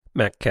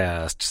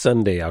MacCast,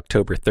 Sunday,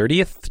 October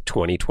 30th,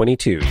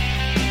 2022.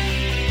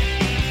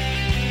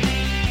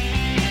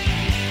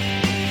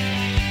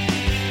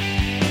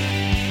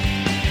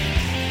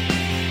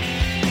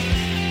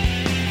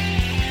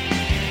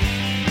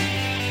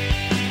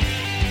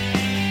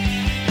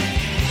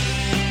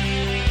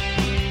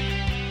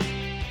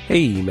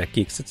 Hey, Mac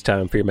Geeks, it's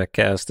time for your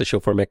MacCast, the show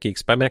for Mac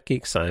Geeks by Mac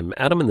Geeks. I'm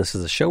Adam, and this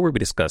is a show where we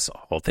discuss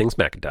all things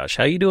Macintosh.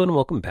 How you doing?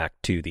 Welcome back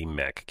to the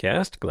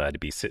MacCast. Glad to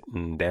be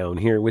sitting down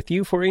here with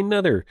you for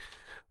another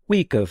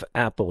week of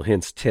Apple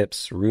hints,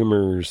 tips,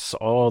 rumors,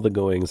 all the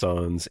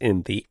goings-ons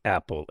in the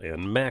Apple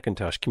and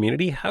Macintosh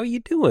community. How you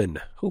doing?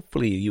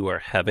 Hopefully you are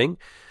having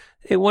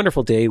a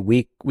wonderful day,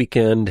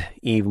 weekend,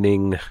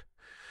 evening,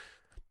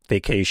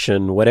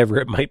 vacation, whatever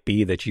it might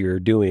be that you're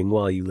doing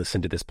while you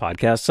listen to this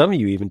podcast. Some of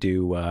you even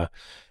do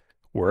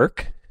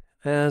work,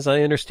 as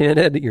I understand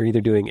it. You're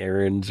either doing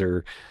errands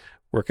or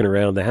working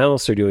around the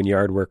house or doing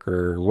yard work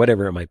or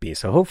whatever it might be.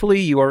 So hopefully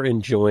you are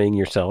enjoying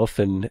yourself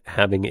and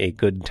having a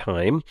good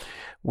time.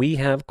 We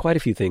have quite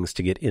a few things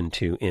to get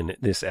into in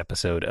this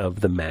episode of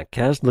the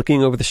MacCast.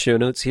 Looking over the show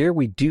notes here,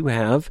 we do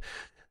have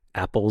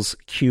Apple's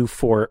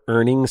Q4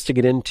 earnings to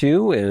get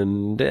into.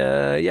 And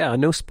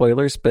no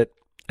spoilers, but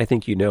I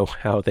think you know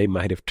how they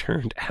might have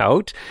turned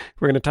out.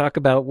 We're going to talk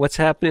about what's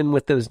happening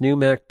with those new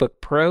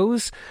MacBook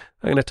Pros.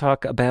 I'm going to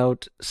talk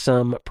about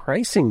some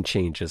pricing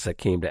changes that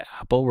came to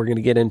Apple. We're going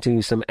to get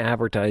into some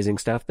advertising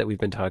stuff that we've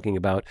been talking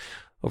about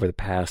over the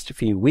past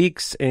few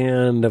weeks.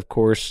 And of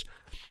course,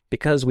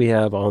 because we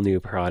have all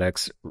new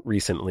products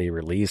recently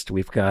released,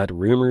 we've got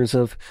rumors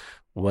of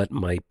what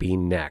might be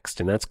next.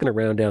 And that's going to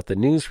round out the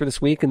news for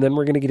this week. And then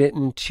we're going to get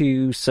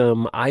into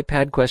some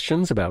iPad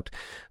questions about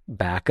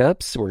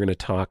backups. We're going to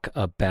talk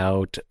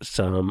about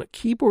some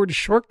keyboard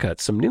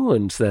shortcuts, some new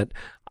ones that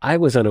I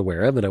was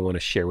unaware of and I want to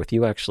share with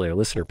you. Actually, a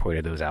listener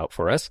pointed those out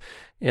for us.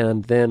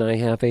 And then I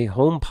have a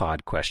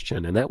HomePod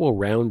question, and that will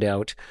round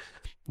out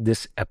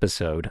this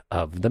episode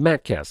of the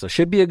MacCast. So it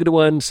should be a good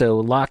one. So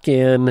lock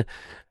in,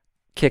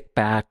 kick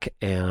back,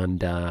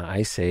 and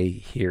I say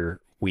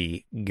here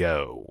we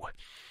go.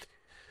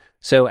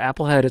 So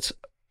Apple had its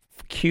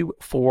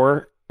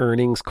Q4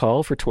 earnings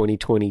call for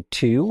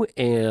 2022,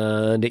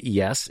 and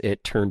yes,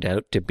 it turned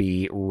out to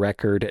be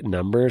record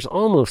numbers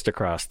almost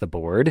across the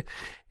board.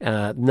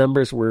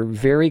 Numbers were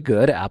very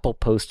good. Apple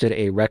posted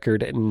a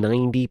record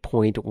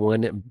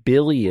 $90.1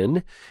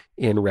 billion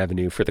in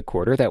revenue for the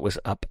quarter. That was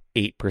up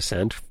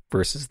 8%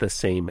 versus the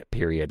same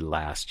period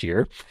last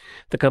year.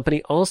 The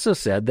company also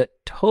said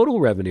that total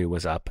revenue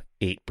was up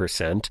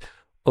 8%.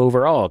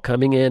 Overall,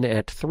 coming in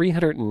at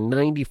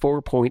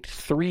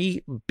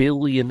 $394.3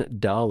 billion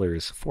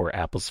for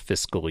Apple's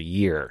fiscal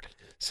year.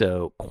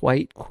 So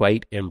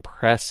quite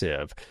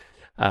impressive.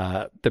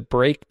 The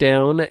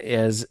breakdown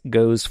as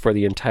goes for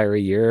the entire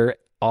year,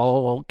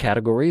 all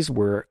categories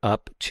were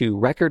up to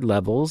record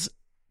levels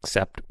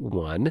except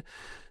one.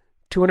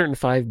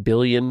 $205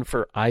 billion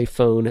for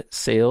iPhone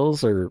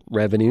sales or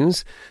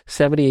revenues,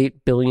 $78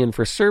 billion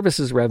for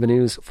services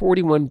revenues,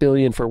 $41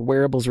 billion for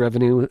wearables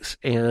revenues,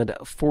 and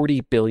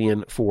 $40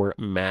 billion for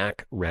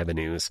Mac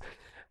revenues.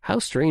 How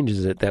strange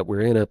is it that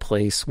we're in a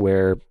place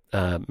where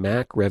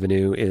Mac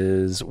revenue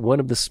is one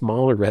of the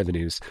smaller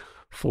revenues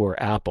for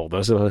Apple?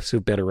 Those of us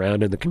who've been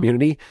around in the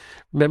community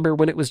remember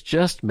when it was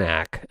just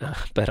Mac,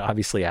 but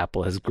obviously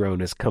Apple has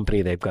grown as a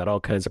company. They've got all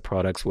kinds of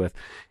products with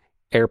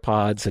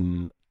AirPods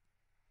and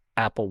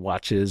Apple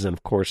Watches, and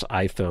of course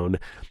iPhone.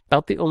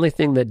 About the only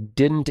thing that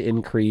didn't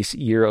increase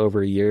year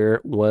over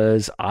year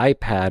was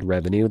iPad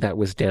revenue. That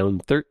was down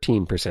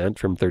 13%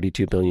 from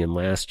 $32 billion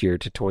last year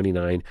to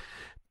 $29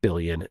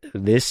 billion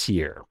this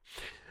year.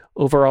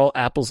 Overall,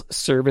 Apple's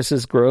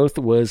services growth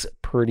was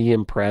pretty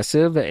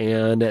impressive,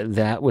 and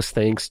that was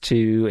thanks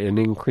to an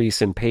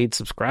increase in paid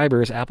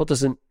subscribers. Apple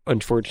doesn't,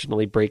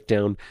 unfortunately, break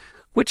down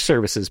which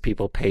services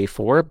people pay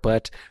for,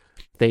 but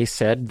they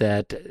said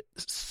that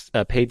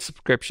paid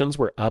subscriptions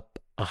were up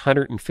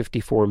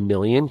 154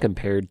 million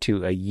compared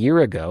to a year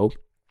ago,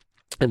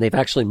 and they've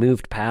actually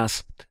moved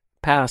past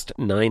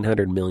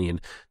 900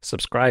 million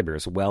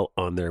subscribers, well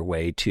on their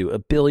way to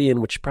 1 billion,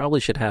 which probably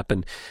should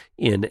happen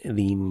in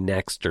the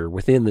next or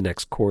within the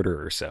next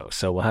quarter or so.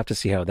 So we'll have to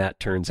see how that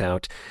turns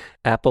out.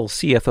 Apple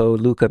CFO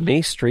Luca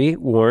Maestri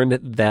warned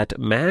that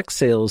Mac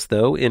sales,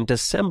 though, in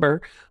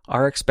December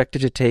are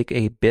expected to take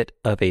a bit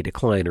of a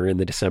decline, or in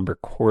the December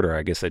quarter,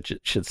 I guess I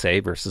should say,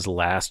 versus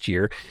last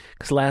year.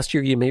 Because last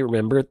year, you may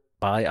remember,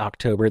 by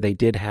October, they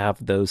did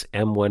have those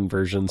M1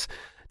 versions,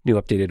 new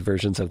updated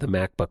versions of the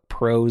MacBook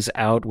Pros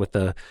out with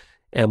the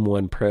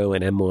M1 Pro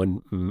and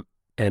M1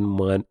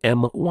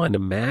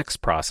 Max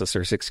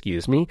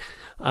processors,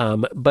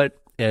 but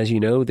as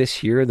you know,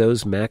 this year,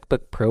 those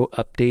MacBook Pro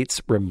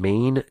updates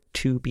remain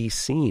to be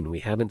seen. We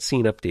haven't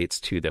seen updates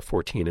to the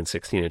 14 and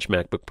 16-inch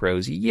MacBook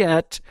Pros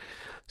yet.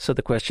 So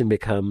the question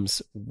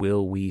becomes,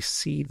 will we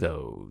see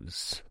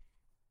those?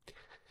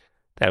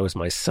 That was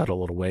my subtle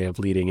little way of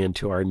leading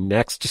into our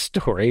next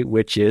story,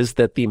 which is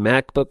that the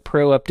MacBook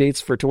Pro updates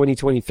for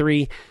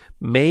 2023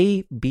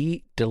 may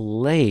be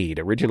delayed.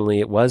 Originally,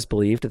 it was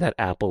believed that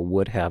Apple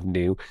would have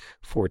new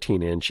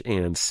 14-inch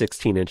and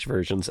 16-inch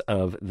versions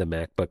of the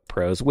MacBook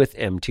Pros with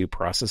M2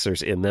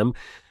 processors in them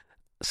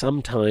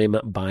sometime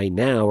by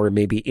now, or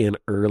maybe in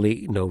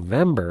early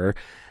November.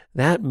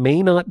 That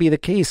may not be the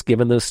case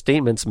given those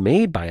statements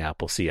made by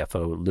Apple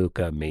CFO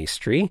Luca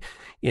Maestri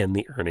in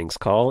the earnings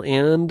call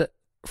and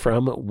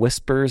from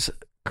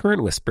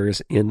current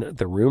whispers in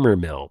the rumor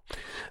mill.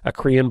 A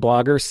Korean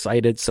blogger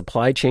cited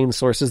supply chain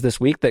sources this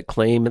week that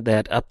claim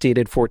that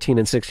updated 14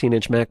 and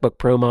 16-inch MacBook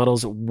Pro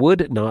models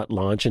would not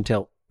launch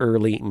until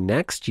early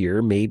next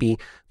year, maybe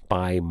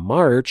by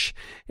March.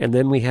 And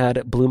then we had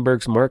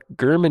Bloomberg's Mark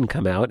Gurman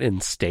come out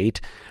and state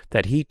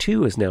that he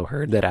too has now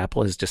heard that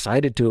Apple has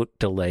decided to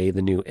delay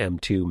the new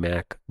M2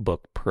 MacBook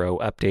Pro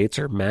updates,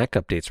 or Mac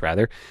updates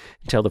rather,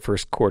 until the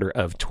first quarter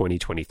of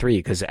 2023.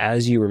 Because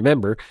as you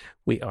remember,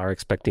 we are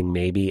expecting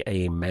maybe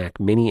a Mac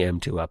Mini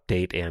M2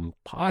 update and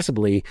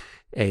possibly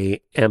a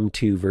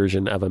M2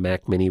 version of a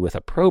Mac Mini with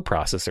a Pro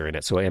processor in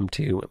it. So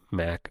M2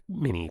 Mac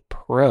Mini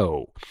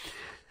Pro.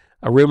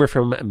 A rumor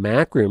from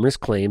Mac Rumors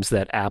claims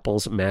that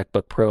Apple's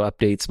MacBook Pro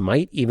updates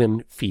might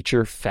even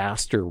feature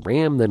faster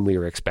RAM than we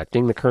were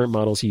expecting. The current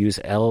models use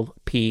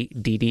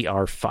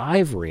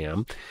LPDDR5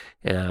 RAM,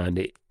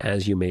 and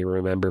as you may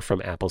remember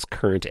from Apple's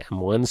current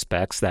M1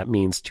 specs, that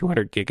means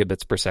 200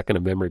 gigabits per second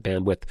of memory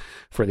bandwidth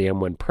for the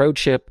M1 Pro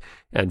chip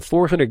and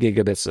 400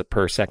 gigabits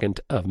per second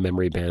of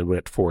memory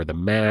bandwidth for the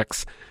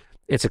Macs.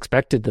 It's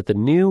expected that the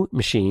new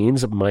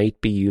machines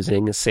might be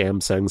using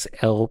Samsung's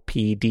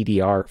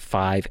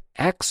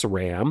LPDDR5X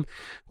RAM,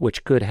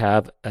 which could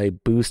have a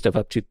boost of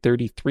up to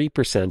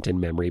 33% in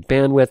memory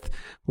bandwidth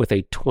with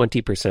a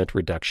 20%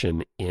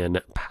 reduction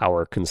in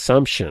power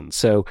consumption.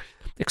 So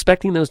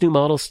expecting those new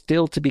models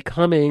still to be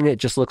coming. It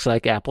just looks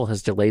like Apple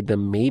has delayed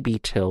them maybe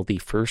till the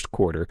first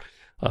quarter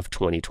of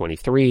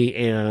 2023.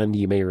 And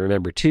you may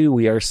remember too,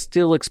 we are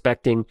still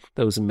expecting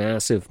those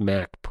massive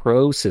Mac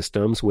Pro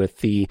systems with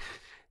the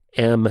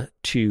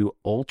M2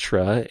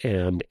 Ultra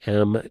and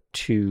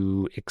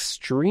M2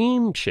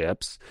 Extreme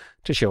chips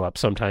to show up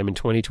sometime in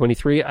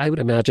 2023. I would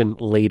imagine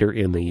later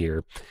in the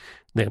year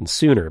than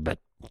sooner, but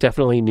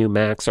definitely new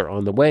Macs are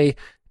on the way.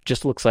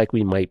 Just looks like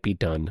we might be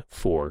done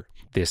for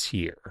this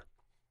year.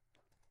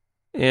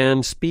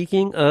 And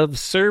speaking of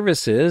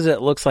services,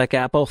 it looks like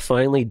Apple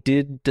finally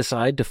did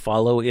decide to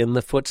follow in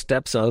the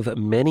footsteps of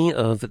many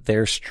of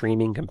their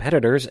streaming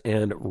competitors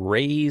and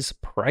raise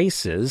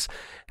prices.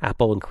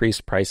 Apple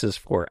increased prices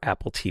for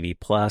Apple TV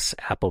Plus,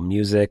 Apple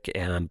Music,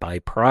 and by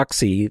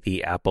proxy,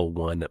 the Apple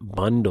One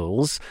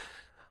bundles.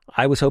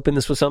 I was hoping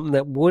this was something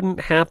that wouldn't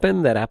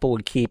happen, that Apple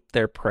would keep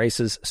their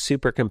prices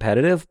super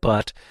competitive,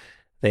 but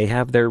they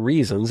have their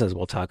reasons, as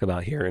we'll talk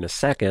about here in a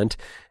second.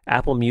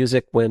 Apple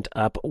Music went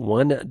up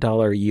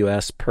 $1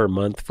 US per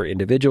month for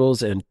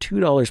individuals and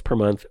 $2 per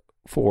month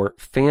for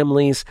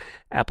families.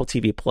 Apple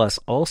TV Plus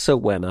also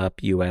went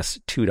up US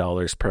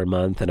 $2 per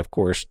month. And of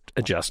course,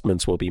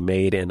 adjustments will be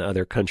made in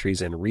other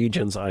countries and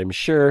regions, I'm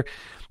sure.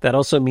 That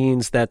also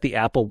means that the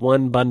Apple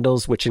One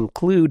bundles, which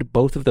include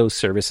both of those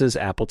services,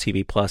 Apple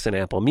TV Plus and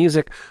Apple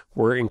Music,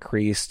 were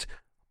increased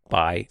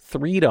by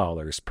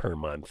 $3 per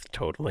month,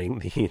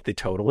 totaling the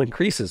total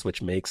increases,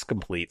 which makes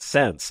complete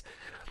sense.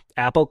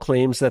 Apple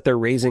claims that they're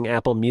raising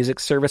Apple Music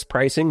service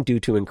pricing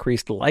due to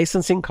increased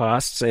licensing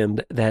costs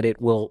and that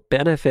it will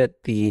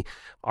benefit the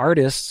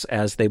artists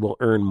as they will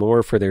earn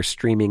more for their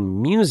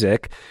streaming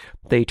music.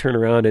 They turn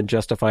around and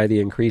justify the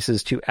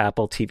increases to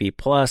Apple TV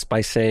Plus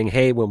by saying,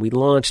 hey, when we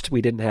launched,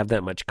 we didn't have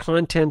that much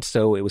content,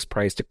 so it was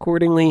priced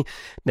accordingly.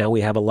 Now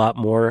we have a lot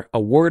more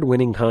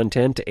award-winning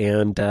content,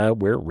 and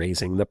we're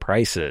raising the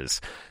prices.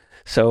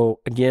 So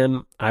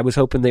again, I was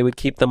hoping they would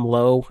keep them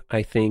low.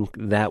 I think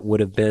that would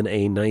have been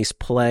a nice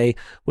play.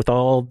 With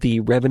all the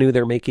revenue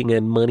they're making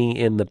and money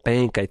in the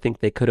bank, I think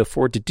they could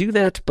afford to do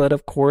that. But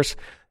of course,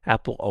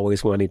 Apple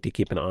always wanted to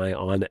keep an eye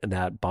on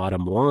that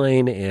bottom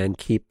line and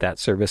keep that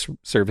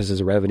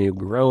services revenue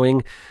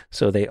growing.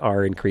 So they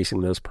are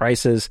increasing those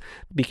prices.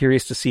 Be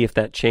curious to see if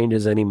that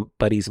changes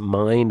anybody's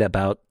mind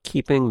about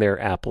keeping their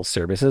Apple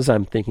services.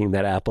 I'm thinking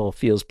that Apple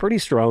feels pretty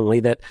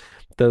strongly that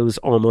those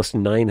almost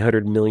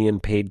 900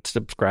 million paid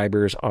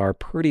subscribers are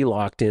pretty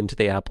locked into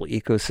the Apple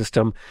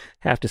ecosystem.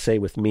 Have to say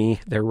with me,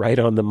 they're right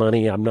on the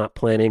money. I'm not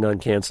planning on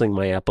canceling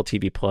my Apple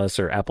TV Plus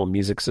or Apple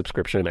Music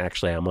subscription.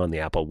 Actually, I'm on the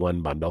Apple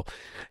One bundle.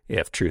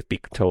 If truth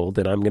be told,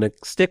 and I'm going to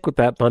stick with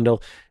that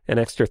bundle. An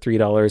extra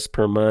 $3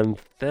 per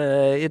month.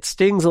 It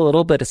stings a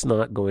little, but it's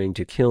not going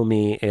to kill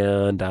me.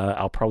 And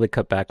I'll probably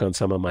cut back on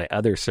some of my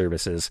other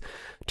services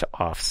to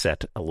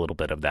offset a little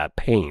bit of that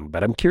pain.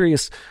 But I'm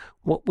curious,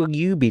 what will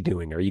you be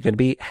doing? Are you going to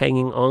be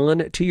hanging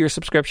on to your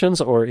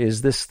subscriptions, or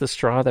is this the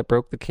straw that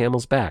broke the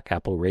camel's back,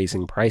 Apple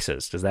raising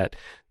prices? Does that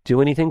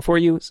do anything for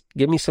you?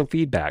 Give me some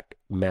feedback.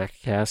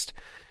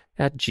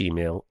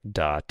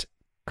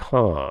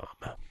 maccast@gmail.com.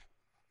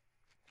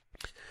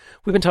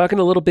 We've been talking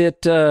a little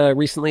bit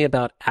recently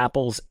about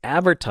Apple's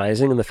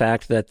advertising and the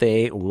fact that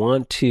they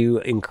want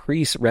to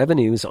increase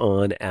revenues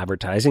on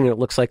advertising. And it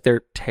looks like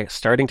they're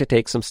starting to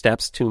take some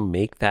steps to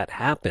make that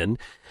happen.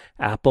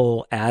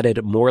 Apple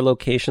added more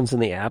locations in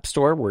the App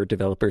Store where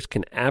developers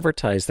can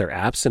advertise their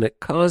apps, and it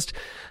caused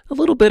a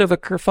little bit of a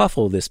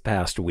kerfuffle this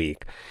past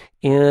week.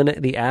 In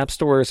the App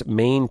Store's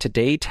main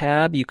Today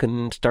tab, you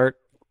can start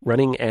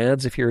running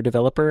ads if you're a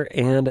developer,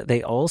 and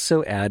they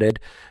also added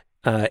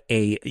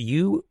a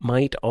You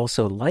Might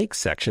Also Like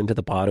section to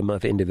the bottom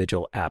of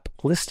individual app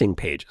listing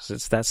pages.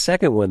 It's that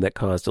second one that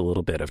caused a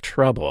little bit of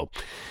trouble.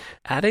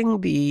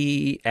 Adding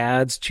the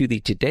ads to the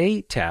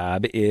Today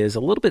tab is a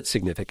little bit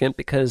significant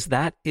because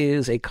that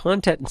is a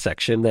content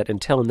section that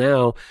until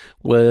now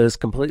was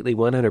completely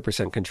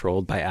 100%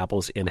 controlled by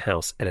Apple's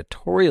in-house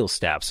editorial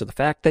staff. So the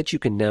fact that you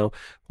can now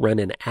run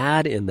an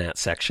ad in that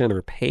section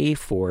or pay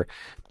for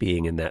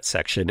being in that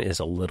section is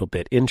a little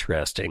bit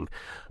interesting.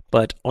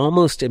 But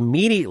almost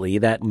immediately,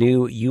 that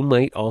new You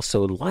Might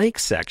Also Like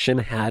section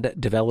had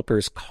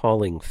developers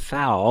calling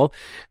foul.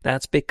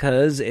 That's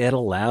because it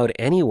allowed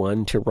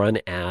anyone to run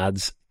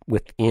ads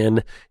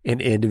within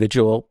an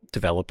individual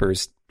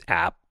developer's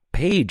app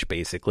page,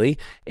 basically.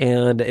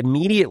 And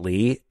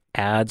immediately,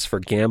 ads for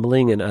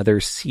gambling and other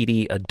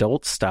seedy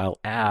adult-style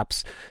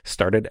apps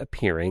started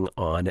appearing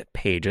on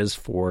pages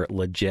for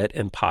legit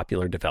and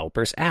popular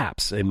developers'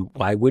 apps. And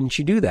why wouldn't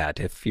you do that?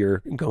 If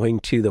you're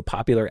going to the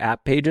popular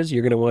app pages,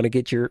 you're going to want to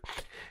get your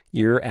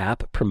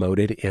app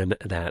promoted in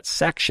that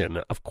section.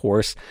 Of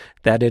course,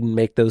 that didn't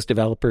make those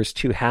developers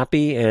too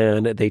happy,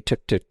 and they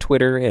took to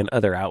Twitter and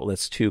other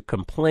outlets to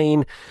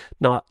complain.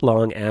 Not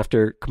long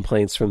after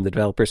complaints from the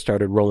developers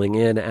started rolling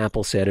in,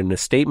 Apple said in a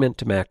statement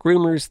to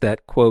MacRumors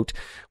that, quote,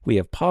 "We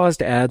have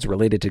paused ads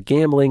related to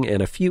gambling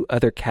and a few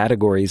other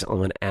categories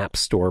on App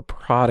Store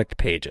product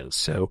pages."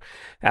 So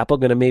Apple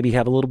going to maybe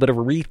have a little bit of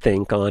a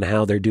rethink on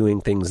how they're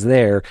doing things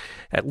there.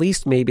 At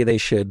least maybe they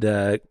should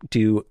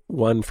do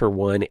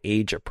one-for-one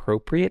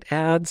age-appropriate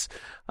ads.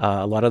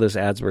 A lot of those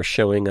ads were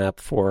showing up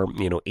for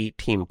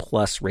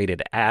 18-plus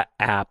rated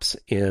apps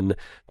in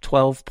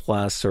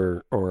 12-plus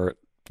or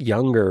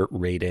younger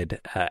rated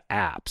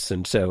apps.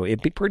 And so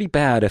it'd be pretty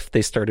bad if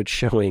they started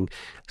showing,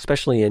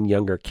 especially in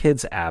younger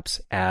kids'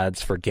 apps,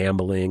 ads for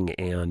gambling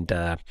and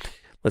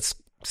let's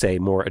say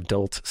more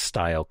adult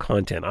style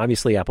content.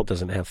 Obviously, Apple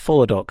doesn't have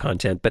full adult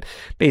content, but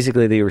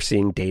basically they were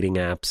seeing dating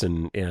apps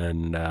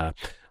and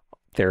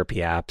therapy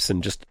apps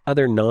and just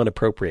other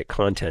non-appropriate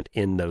content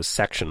in those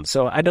sections.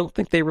 So I don't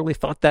think they really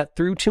thought that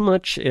through too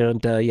much.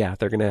 And they're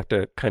going to have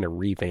to kind of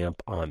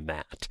revamp on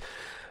that.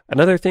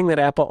 Another thing that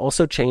Apple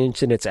also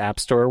changed in its App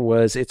Store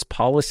was its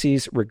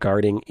policies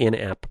regarding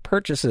in-app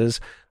purchases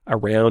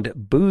around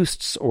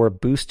boosts or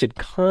boosted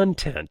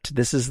content.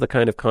 This is the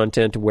kind of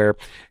content where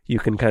you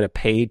can kind of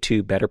pay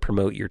to better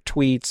promote your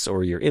tweets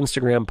or your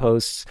Instagram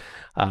posts.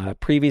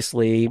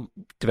 Previously,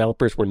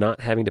 developers were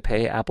not having to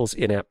pay Apple's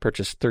in-app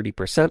purchase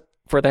 30%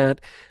 for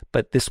that,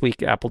 but this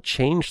week Apple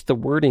changed the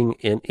wording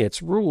in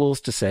its rules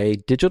to say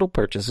digital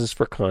purchases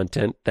for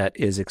content that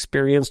is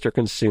experienced or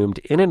consumed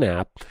in an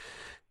app,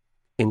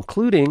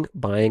 including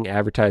buying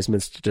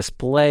advertisements to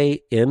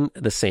display in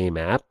the same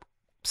app,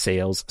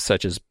 sales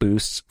such as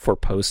boosts for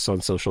posts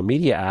on social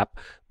media app,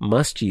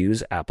 must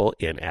use Apple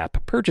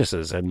in-app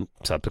purchases and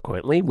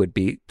subsequently would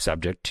be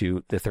subject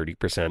to the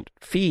 30%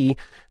 fee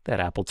that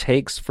Apple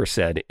takes for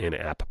said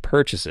in-app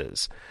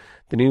purchases.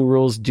 The new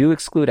rules do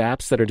exclude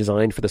apps that are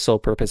designed for the sole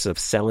purpose of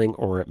selling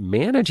or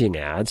managing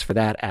ads. For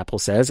that, Apple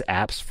says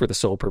apps for the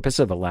sole purpose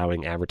of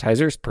allowing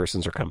advertisers,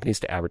 persons or companies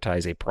to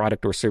advertise a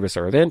product or service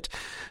or event,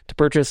 to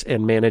purchase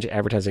and manage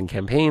advertising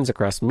campaigns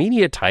across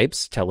media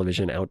types,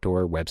 television,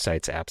 outdoor,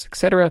 websites, apps,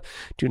 etc.,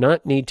 do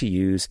not need to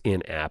use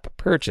in-app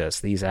purchase.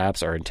 These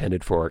apps are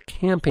intended for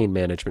campaign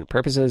management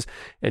purposes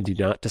and do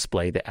not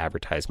display the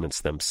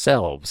advertisements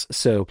themselves.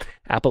 So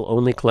Apple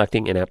only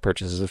collecting in-app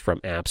purchases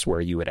from apps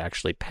where you would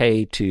actually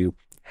pay to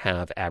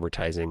have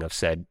advertising of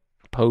said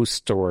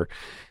post or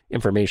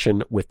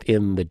information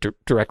within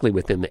directly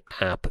within the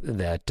app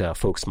that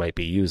folks might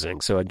be using.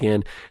 So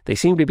again, they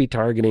seem to be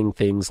targeting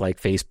things like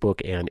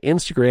Facebook and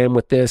Instagram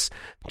with this,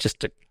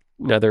 just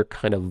another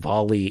kind of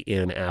volley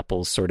in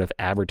Apple's sort of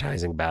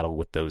advertising battle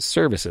with those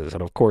services.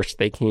 And of course,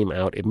 they came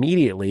out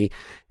immediately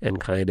and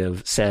kind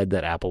of said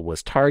that Apple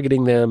was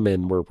targeting them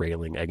and were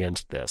railing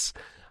against this.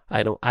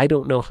 I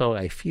don't know how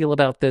I feel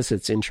about this.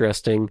 It's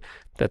interesting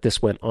that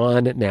this went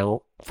on.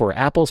 Now, for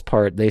Apple's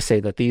part, they say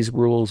that these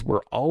rules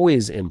were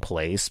always in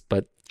place,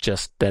 but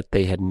just that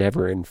they had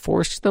never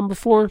enforced them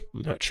before.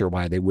 I'm not sure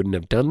why they wouldn't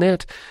have done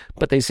that,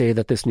 but they say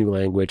that this new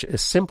language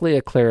is simply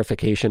a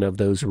clarification of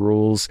those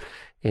rules,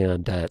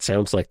 and it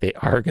sounds like they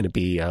are going to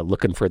be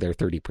looking for their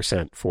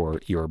 30%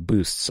 for your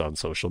boosts on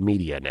social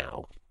media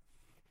now.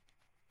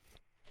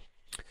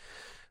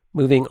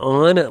 Moving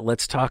on,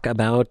 let's talk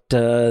about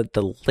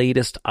the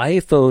latest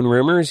iPhone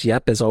rumors.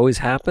 Yep, as always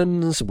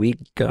happens, we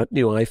got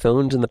new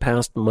iPhones in the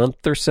past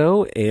month or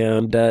so,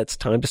 and it's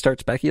time to start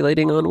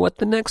speculating on what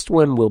the next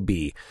one will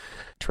be.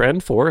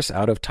 TrendForce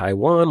out of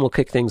Taiwan will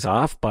kick things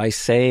off by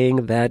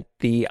saying that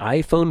the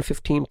iPhone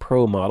 15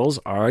 Pro models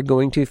are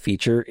going to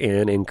feature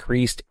an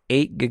increased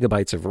 8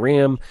 gigabytes of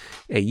RAM,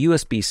 a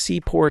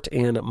USB-C port,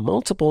 and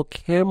multiple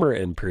camera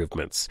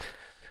improvements.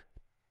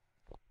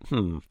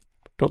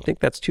 don't think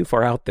that's too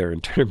far out there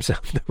in terms of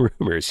the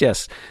rumors.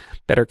 Yes,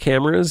 better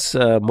cameras,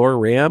 more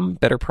RAM,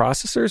 better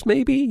processors,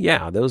 maybe?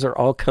 Yeah, those are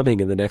all coming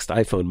in the next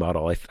iPhone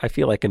model. I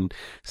feel I can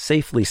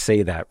safely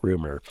say that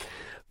rumor.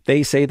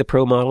 They say the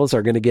Pro models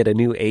are going to get a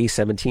new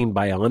A17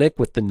 Bionic,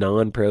 with the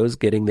non-Pros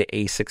getting the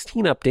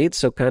A16 update,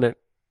 so kind of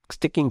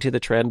sticking to the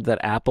trend that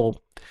Apple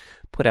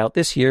put out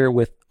this year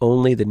with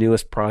only the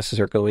newest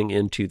processor going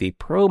into the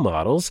Pro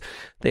models.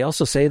 They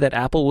also say that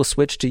Apple will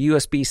switch to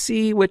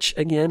USB-C, which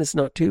again is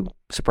not too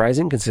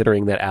surprising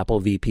considering that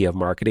Apple VP of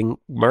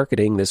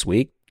marketing this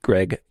week,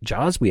 Greg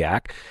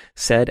Joswiak,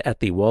 said at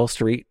the Wall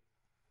Street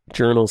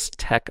Journal's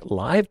Tech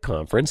Live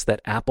conference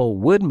that Apple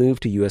would move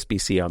to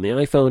USB-C on the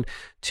iPhone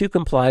to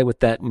comply with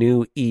that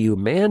new EU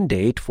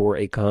mandate for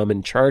a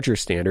common charger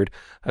standard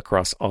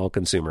across all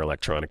consumer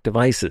electronic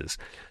devices.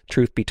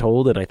 Truth be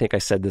told, and I think I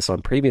said this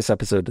on previous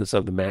episodes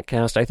of the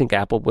MacCast, I think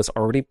Apple was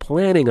already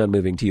planning on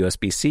moving to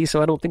USB-C,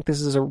 so I don't think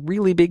this is a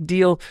really big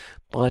deal.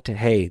 But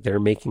hey,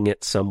 they're making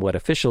it somewhat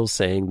official,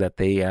 saying that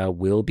they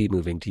will be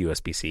moving to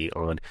USB-C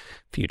on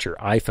future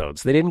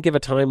iPhones. They didn't give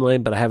a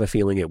timeline, but I have a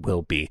feeling it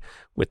will be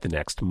with the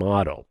next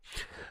model.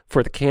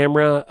 For the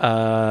camera,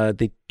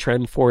 the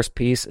TrendForce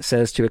piece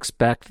says to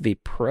expect the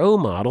Pro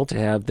model to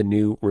have the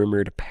new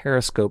rumored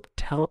periscope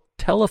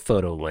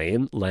telephoto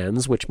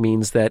lens, which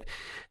means that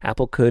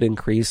Apple could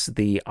increase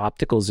the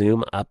optical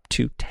zoom up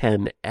to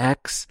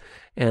 10x.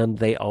 And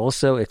they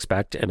also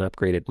expect an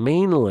upgraded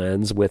main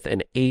lens with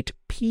an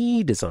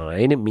 8P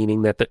design,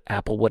 meaning that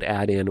Apple would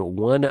add in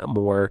one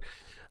more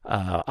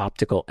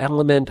optical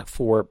element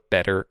for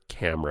better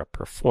camera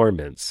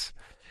performance.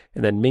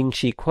 And then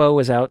Ming-Chi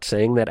Kuo is out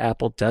saying that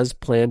Apple does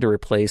plan to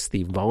replace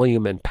the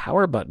volume and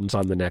power buttons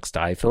on the next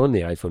iPhone, the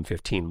iPhone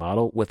 15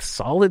 model, with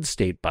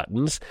solid-state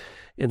buttons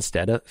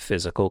instead of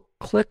physical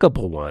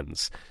clickable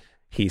ones.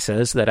 He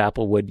says that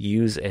Apple would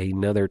use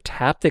another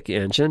Taptic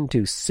engine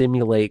to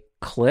simulate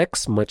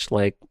clicks, much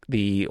like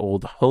the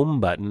old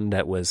home button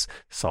that was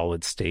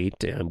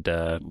solid-state and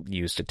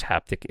used a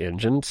Taptic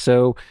engine.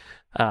 So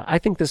I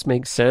think this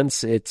makes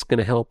sense. It's going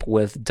to help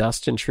with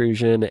dust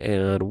intrusion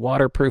and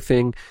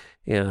waterproofing,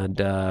 and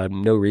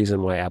no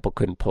reason why Apple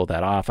couldn't pull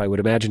that off. I would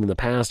imagine in the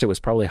past it was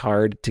probably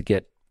hard to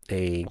get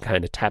a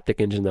kind of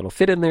Taptic engine that'll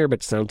fit in there, but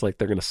it sounds like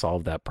they're going to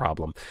solve that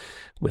problem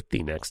with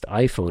the next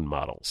iPhone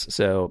models.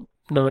 So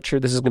not sure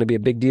this is going to be a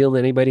big deal to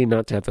anybody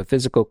not to have a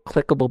physical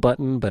clickable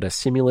button, but a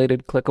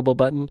simulated clickable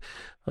button.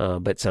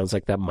 But it sounds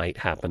like that might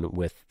happen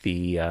with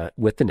the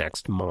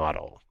next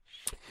model.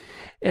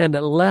 And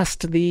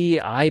lest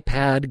the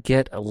iPad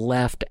get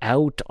left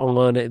out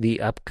on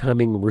the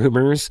upcoming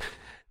rumors,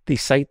 the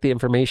site The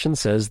Information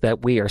says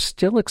that we are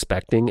still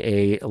expecting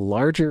a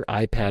larger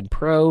iPad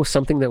Pro,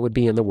 something that would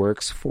be in the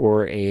works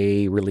for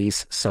a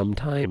release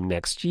sometime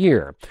next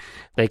year.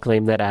 They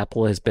claim that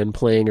Apple has been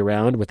playing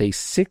around with a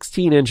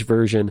 16-inch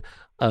version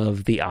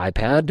of the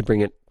iPad to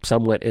bring it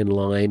somewhat in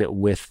line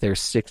with their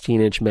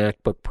 16-inch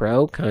MacBook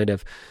Pro, kind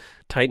of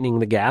tightening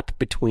the gap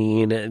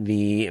between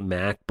the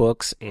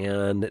MacBooks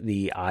and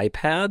the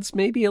iPads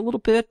maybe a little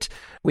bit.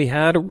 We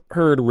had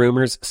heard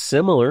rumors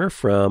similar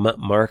from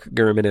Mark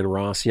Gurman and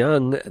Ross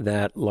Young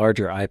that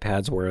larger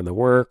iPads were in the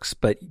works,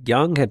 but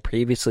Young had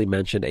previously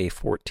mentioned a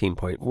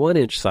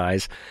 14.1-inch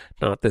size,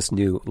 not this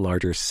new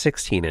larger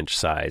 16-inch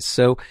size.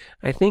 So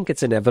I think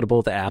it's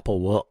inevitable that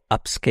Apple will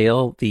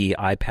upscale the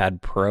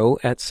iPad Pro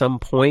at some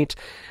point.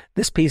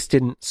 This piece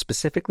didn't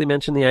specifically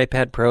mention the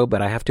iPad Pro, but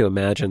I have to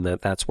imagine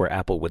that that's where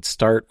Apple would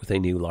start with a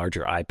new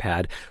larger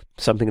iPad,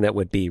 something that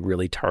would be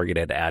really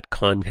targeted at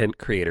content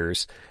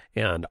creators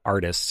and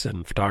artists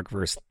and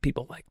photographers,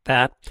 people like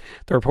that.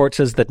 The report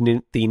says that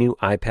the new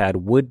iPad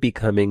would be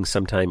coming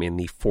sometime in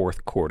the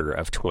fourth quarter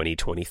of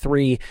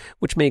 2023,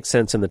 which makes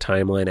sense in the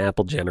timeline.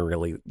 Apple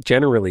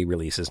generally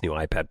releases new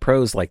iPad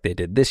Pros like they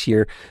did this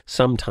year,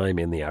 sometime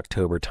in the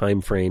October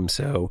timeframe,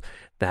 so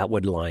that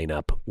would line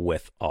up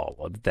with all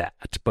of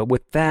that. But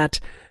with that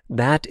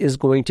is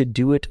going to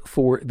do it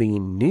for the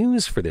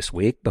news for this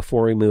week.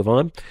 Before we move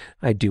on,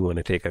 I do want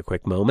to take a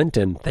quick moment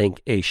and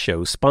thank a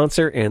show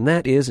sponsor, and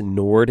that is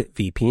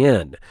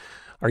NordVPN.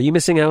 Are you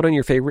missing out on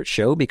your favorite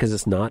show because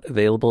it's not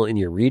available in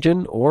your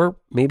region? Or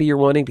maybe you're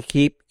wanting to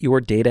keep your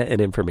data and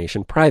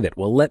information private.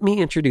 Well, let me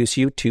introduce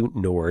you to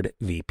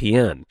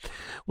NordVPN.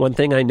 One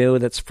thing I know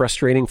that's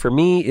frustrating for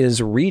me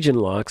is region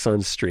locks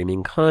on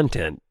streaming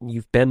content.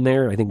 You've been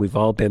there. I think we've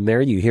all been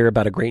there. You hear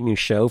about a great new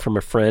show from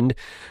a friend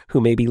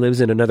who maybe lives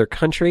in another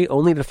country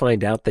only to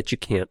find out that you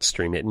can't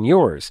stream it in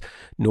yours.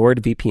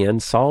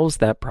 NordVPN solves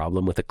that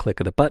problem with a click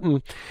of the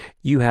button.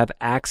 You have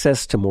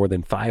access to more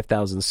than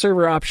 5,000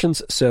 server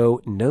options, so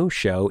no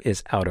show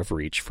is out of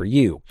reach for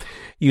you.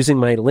 Using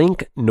my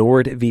link,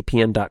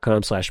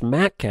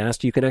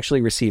 nordvpn.com/MacCast, you can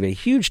actually receive a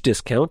huge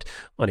discount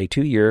on a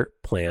 2-year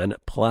plan,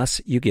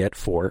 plus you get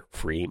 4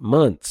 free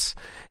months.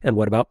 And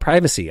what about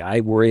privacy?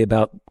 I worry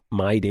about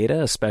my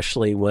data,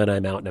 especially when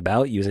I'm out and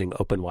about using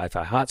open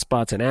Wi-Fi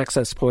hotspots and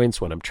access points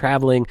when I'm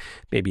traveling,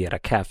 maybe at a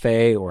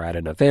cafe or at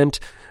an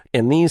event.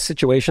 In these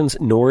situations,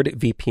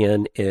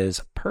 NordVPN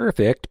is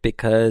perfect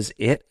because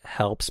it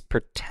helps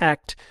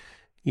protect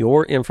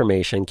your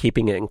information,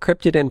 keeping it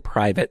encrypted and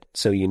private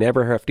so you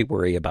never have to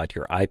worry about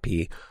your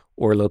IP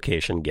or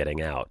location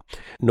getting out.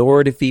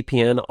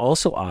 NordVPN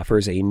also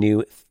offers a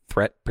new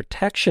threat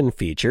protection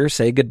feature.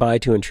 Say goodbye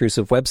to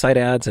intrusive website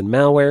ads and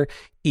malware.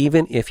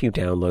 Even if you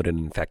download an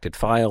infected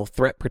file,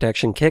 threat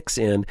protection kicks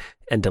in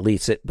and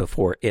deletes it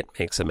before it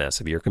makes a mess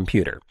of your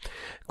computer.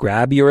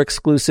 Grab your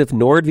exclusive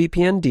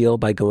NordVPN deal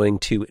by going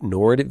to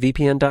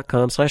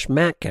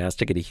nordvpn.com/MacCast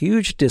to get a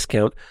huge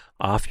discount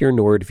off your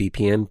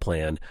NordVPN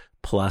plan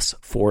plus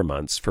 4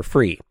 months for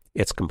free.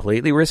 It's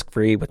completely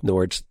risk-free with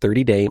Nord's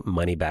 30-day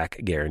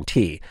money-back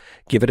guarantee.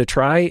 Give it a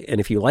try,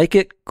 and if you like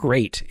it,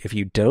 great. If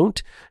you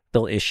don't,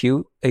 they'll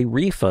issue a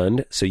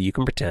refund so you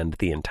can pretend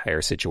the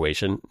entire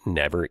situation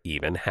never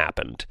even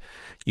happened.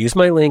 Use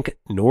my link,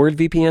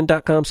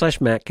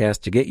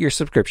 nordvpn.com/MacCast, to get your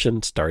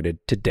subscription started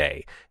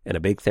today. And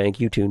a big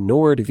thank you to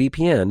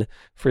NordVPN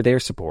for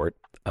their support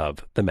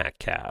of the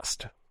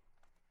MacCast.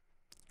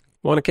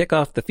 Want to kick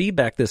off the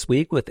feedback this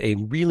week with a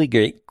really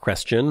great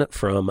question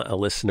from a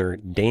listener,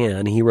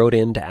 Dan. He wrote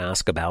in to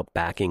ask about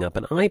backing up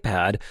an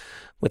iPad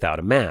without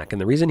a Mac. And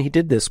the reason he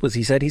did this was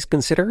he said he's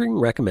considering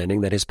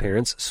recommending that his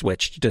parents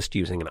switch to just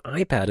using an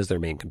iPad as their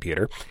main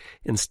computer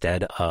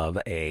instead of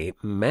a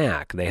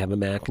Mac. They have a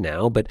Mac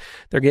now, but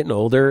they're getting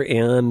older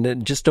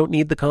and just don't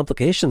need the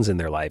complications in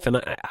their life. And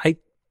I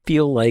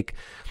feel like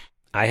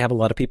I have a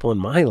lot of people in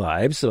my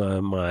lives,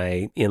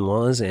 my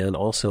in-laws and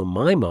also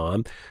my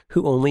mom,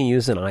 who only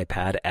use an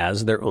iPad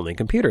as their only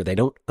computer. They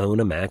don't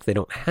own a Mac. They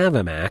don't have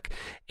a Mac.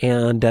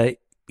 And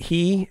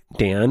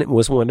Dan,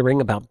 was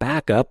wondering about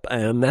backup,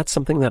 and that's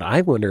something that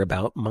I wonder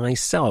about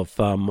myself.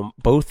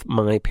 Both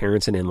my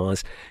parents and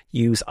in-laws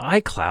use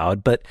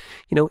iCloud, but,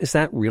 is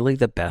that really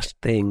the best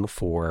thing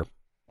for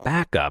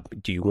backup?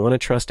 Do you want to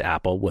trust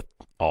Apple with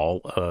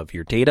all of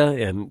your data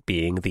and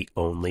being the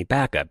only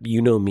backup?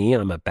 You know me,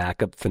 I'm a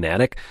backup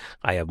fanatic.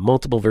 I have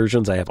multiple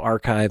versions. I have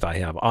archive, I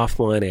have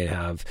offline, I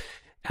have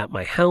at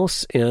my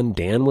house, and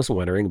Dan was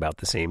wondering about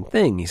the same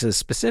thing. He says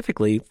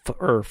specifically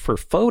for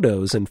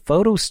photos and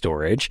photo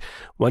storage,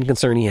 one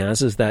concern he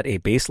has is that a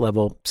base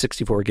level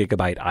 64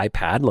 gigabyte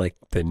iPad, like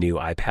the new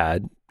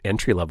iPad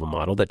entry-level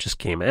model that just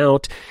came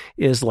out,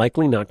 is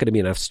likely not going to be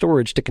enough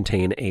storage to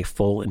contain a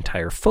full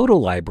entire photo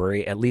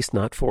library, at least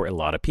not for a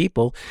lot of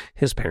people,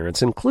 his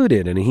parents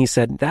included. And he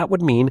said that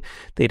would mean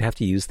they'd have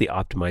to use the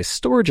optimized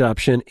storage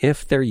option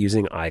if they're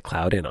using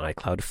iCloud and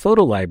iCloud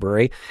Photo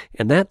Library,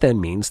 and that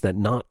then means that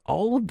not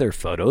all of their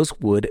photos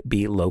would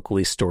be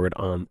locally stored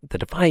on the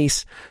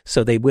device,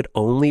 so they would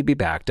only be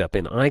backed up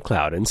in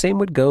iCloud. And same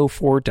would go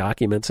for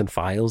documents and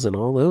files and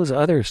all those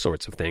other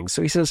sorts of things.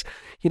 So he says,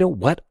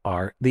 what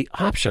are the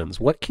options?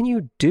 What can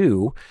you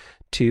do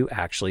to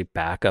actually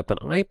back up an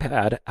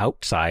iPad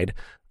outside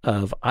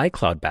of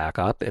iCloud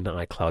Backup and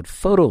iCloud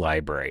Photo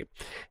Library?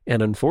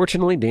 And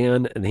unfortunately,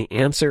 Dan, the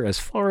answer, as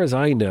far as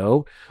I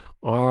know,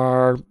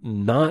 are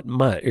not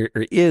much,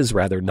 or is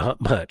rather not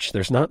much.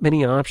 There's not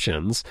many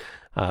options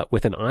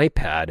with an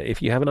iPad.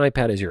 If you have an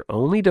iPad as your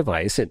only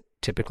device, it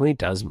typically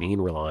does mean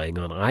relying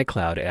on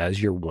iCloud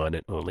as your one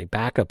and only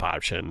backup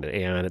option.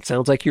 And it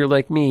sounds like you're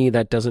like me,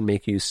 that doesn't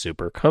make you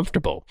super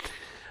comfortable.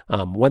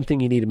 One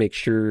thing you need to make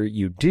sure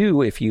you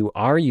do if you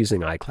are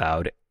using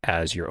iCloud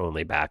as your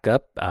only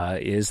backup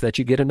is that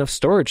you get enough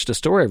storage to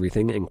store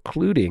everything,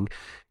 including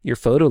your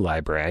photo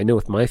library. I know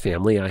with my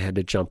family, I had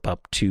to jump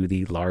up to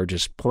the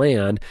largest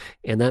plan,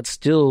 and that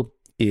still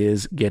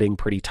is getting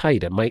pretty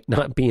tight. It might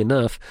not be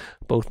enough.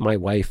 Both my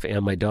wife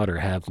and my daughter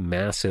have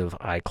massive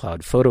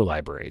iCloud photo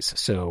libraries.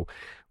 So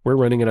we're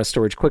running out of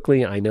storage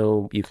quickly. I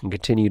know you can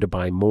continue to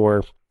buy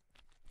more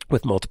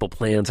with multiple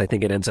plans. I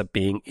think it ends up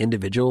being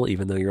individual,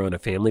 even though you're on a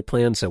family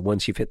plan. So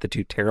once you've hit the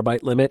 2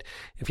 terabyte limit,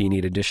 if you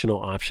need additional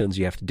options,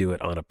 you have to do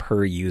it on a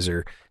per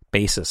user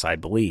basis, I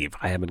believe.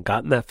 I haven't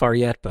gotten that far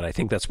yet, but I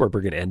think that's where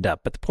we're going to end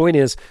up. But the point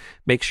is,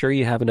 make sure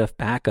you have enough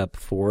backup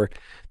for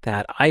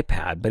that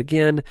iPad. But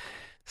again,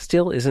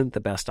 still isn't the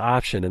best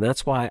option. And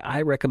that's why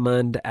I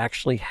recommend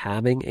actually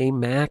having a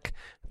Mac,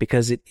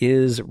 because it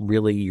is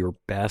really your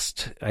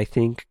best, I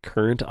think,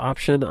 current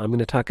option. I'm going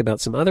to talk about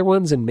some other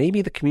ones, and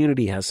maybe the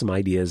community has some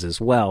ideas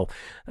as well,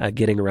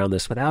 getting around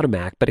this without a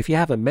Mac. But if you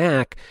have a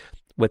Mac,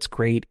 what's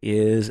great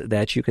is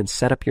that you can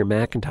set up your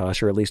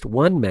Macintosh, or at least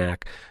one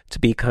Mac, to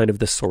be kind of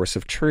the source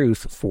of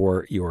truth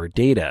for your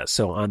data.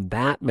 So on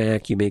that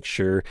Mac, you make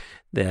sure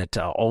that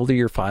all of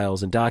your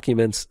files and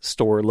documents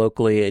store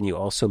locally, and you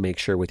also make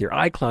sure with your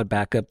iCloud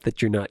backup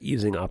that you're not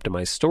using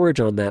optimized storage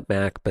on that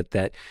Mac, but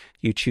that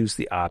you choose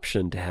the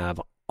option to have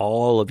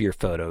all of your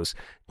photos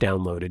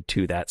downloaded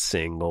to that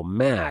single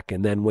Mac.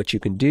 And then what you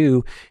can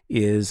do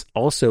is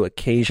also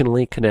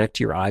occasionally connect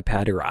your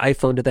iPad or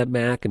iPhone to that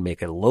Mac and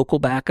make a local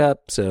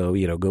backup. So,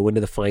 go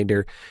into the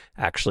Finder,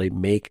 actually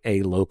make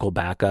a local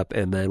backup.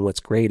 And then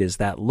what's great is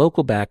that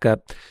local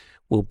backup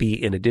will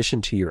be in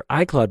addition to your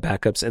iCloud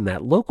backups, and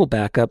that local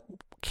backup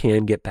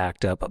can get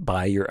backed up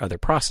by your other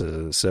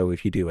processes. So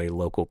if you do a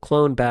local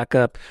clone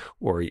backup,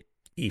 or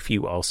if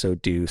you also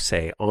do,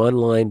 say,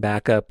 online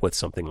backup with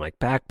something like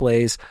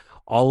Backblaze,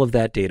 all of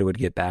that data would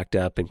get backed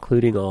up,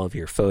 including all of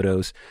your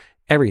photos.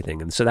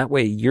 everything. And so that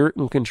way you're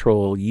in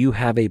control. You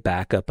have a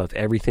backup of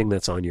everything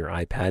that's on your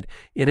iPad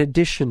in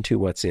addition to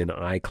what's in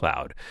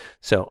iCloud.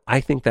 So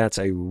I think that's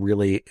a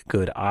really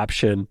good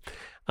option.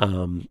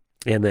 And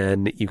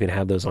then you can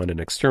have those on an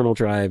external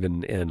drive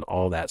and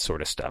all that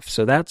sort of stuff.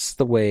 So that's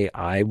the way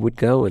I would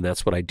go, and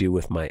that's what I do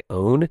with my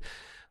own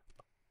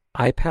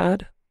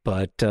iPad.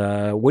 But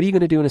what are you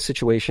going to do in a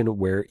situation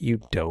where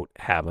you don't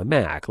have a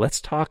Mac? Let's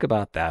talk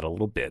about that a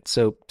little bit.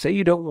 So say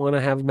you don't want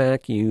to have a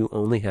Mac, you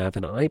only have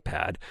an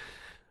iPad.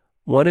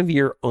 One of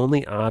your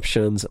only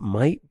options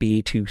might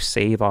be to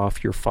save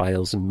off your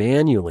files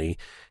manually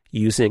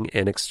using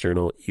an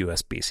external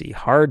USB-C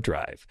hard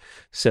drive.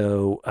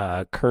 So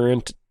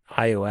current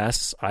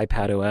iOS,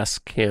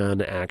 iPadOS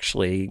can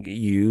actually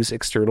use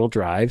external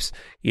drives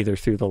either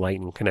through the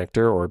Lightning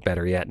connector or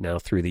better yet now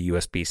through the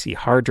USB-C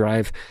hard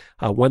drive.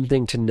 One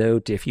thing to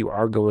note, if you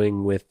are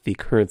going with the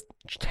current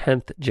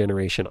 10th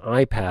generation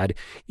iPad,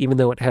 even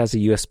though it has a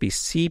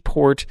USB-C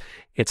port,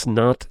 it's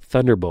not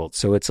Thunderbolt.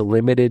 So it's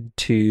limited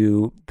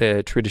to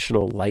the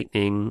traditional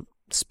Lightning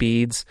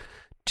speeds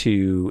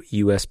to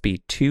USB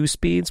 2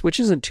 speeds, which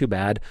isn't too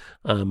bad,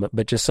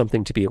 but just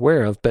something to be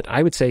aware of. But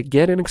I would say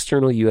get an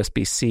external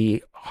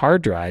USB-C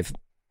hard drive.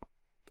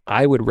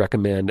 I would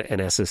recommend an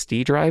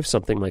SSD drive,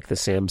 something like the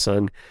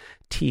Samsung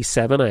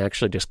T7. I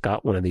actually just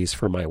got one of these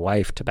for my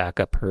wife to back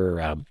up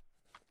her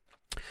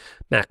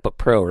MacBook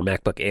Pro, or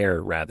MacBook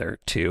Air rather,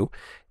 too.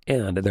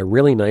 And they're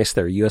really nice.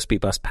 They're USB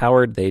bus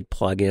powered. They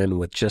plug in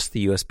with just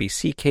the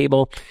USB-C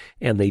cable,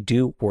 and they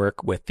do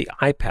work with the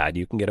iPad.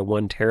 You can get a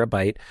 1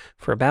 terabyte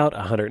for about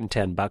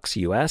 $110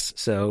 US,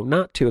 so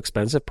not too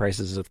expensive.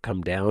 Prices have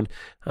come down.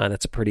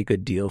 That's a pretty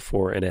good deal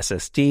for an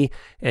SSD,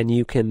 and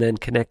you can then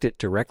connect it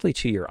directly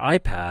to your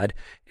iPad.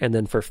 And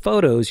then for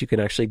photos, you can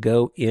actually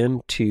go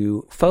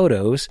into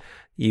Photos.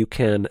 You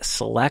can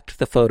select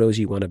the photos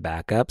you want to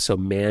back up, so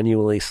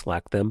manually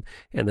select them.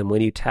 And then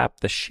when you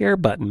tap the share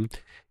button,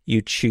 you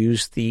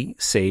choose the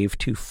Save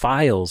to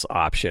Files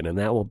option, and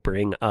that will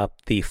bring up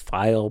the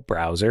file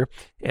browser,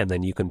 and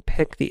then you can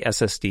pick the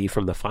SSD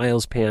from the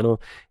Files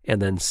panel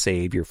and then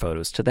save your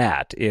photos to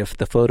that. If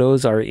the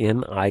photos are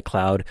in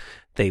iCloud,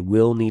 they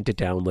will need to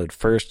download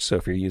first, so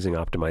if you're using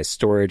optimized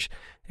storage,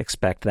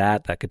 expect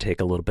that. That could take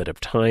a little bit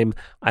of time.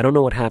 I don't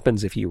know what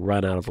happens if you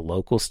run out of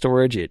local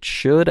storage. It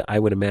should, I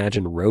would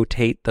imagine,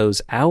 rotate those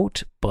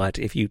out, but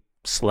if you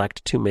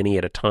select too many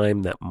at a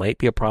time, that might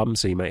be a problem,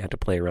 so you might have to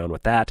play around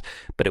with that.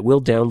 But it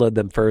will download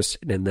them first,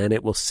 and then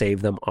it will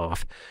save them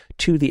off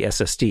to the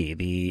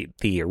SSD,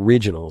 the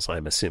originals,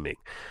 I'm assuming.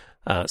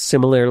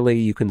 Similarly,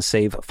 you can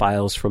save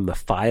files from the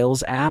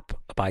Files app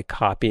by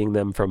copying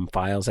them from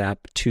Files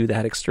app to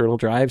that external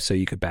drive, so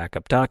you could back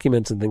up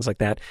documents and things like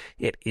that.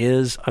 It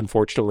is,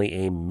 unfortunately,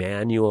 a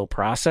manual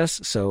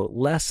process, so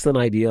less than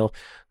ideal.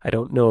 I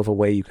don't know of a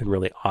way you can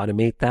really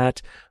automate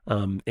that,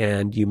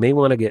 and you may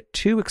want to get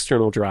 2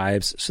 external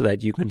drives so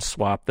that you can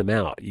swap them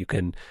out. You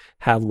can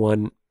have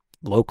one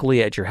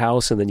locally at your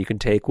house, and then you can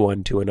take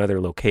one to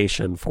another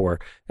location for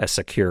a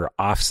secure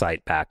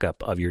offsite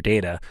backup of your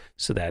data,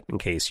 so that in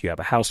case you have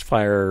a house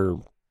fire,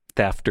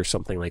 theft, or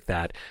something like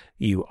that,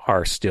 you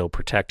are still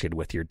protected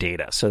with your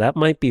data. So that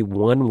might be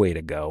one way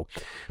to go.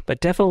 But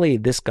definitely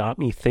this got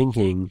me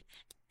thinking,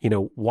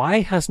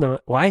 why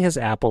has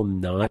Apple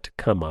not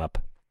come up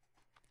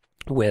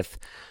with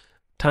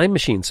Time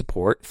Machine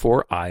support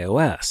for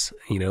iOS?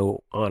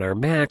 On our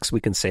Macs, we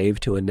can save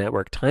to a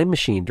network Time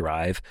Machine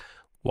drive.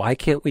 Why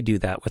can't we do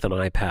that with an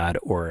iPad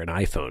or an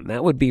iPhone?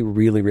 That would be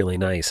really, really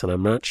nice, and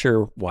I'm not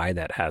sure why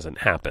that hasn't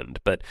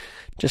happened, but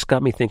just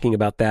got me thinking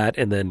about that.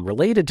 And then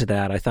related to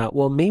that, I thought,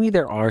 well, maybe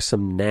there are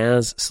some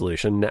NAS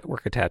solution,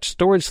 network attached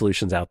storage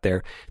solutions out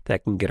there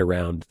that can get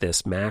around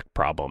this Mac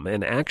problem.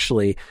 And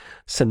actually,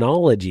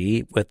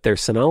 Synology, with their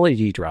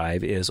Synology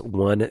drive, is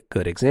one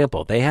good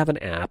example. They have an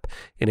app,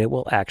 and it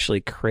will actually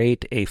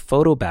create a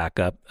photo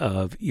backup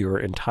of your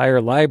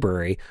entire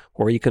library,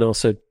 or you can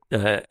also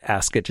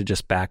ask it to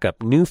just back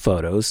up new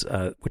photos,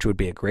 which would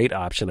be a great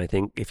option, I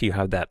think, if you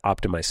have that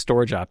optimized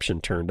storage option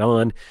turned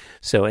on.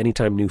 So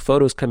anytime new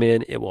photos come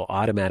in, it will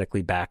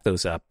automatically back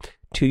those up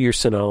to your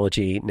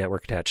Synology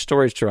network attached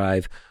storage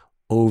drive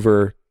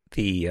over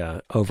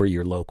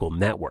your local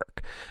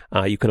network.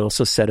 You can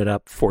also set it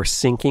up for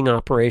syncing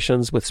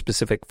operations with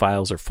specific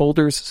files or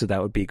folders, so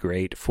that would be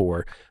great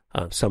for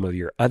some of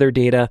your other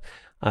data.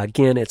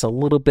 Again, it's a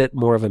little bit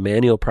more of a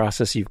manual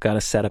process. You've got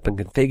to set up and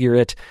configure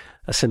it.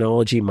 A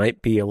Synology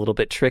might be a little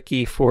bit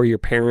tricky for your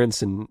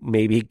parents, and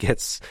maybe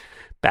gets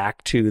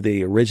back to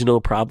the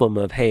original problem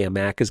of, hey, a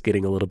Mac is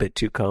getting a little bit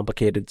too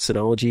complicated.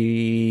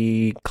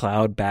 Synology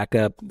Cloud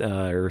Backup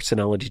or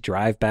Synology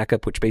Drive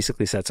Backup, which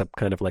basically sets up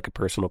kind of like a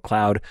personal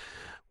cloud,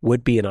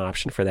 would be an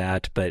option for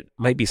that, but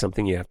might be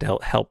something you have to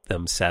help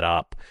them set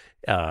up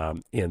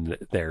in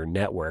their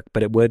network.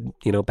 But it would,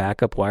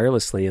 back up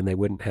wirelessly, and they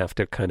wouldn't have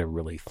to kind of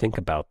really think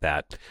about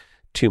that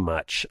too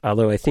much,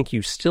 although I think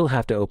you still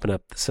have to open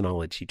up the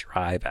Synology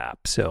Drive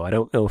app. So I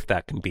don't know if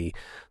that can be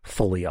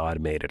fully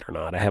automated or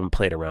not. I haven't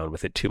played around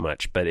with it too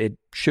much, but it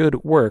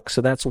should work.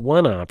 So that's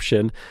one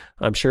option.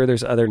 I'm sure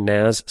there's other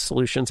NAS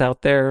solutions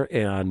out there,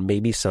 and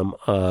maybe some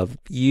of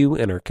you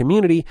in our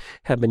community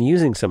have been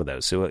using some of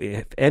those. So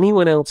if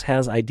anyone else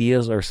has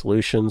ideas or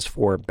solutions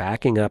for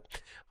backing up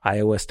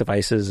iOS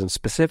devices, and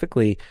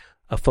specifically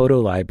a photo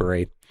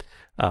library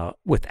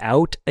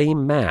without a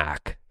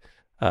Mac,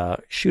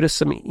 shoot us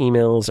some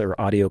emails or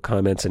audio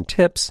comments and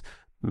tips,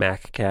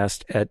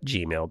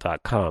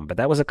 maccast@gmail.com. But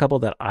that was a couple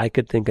that I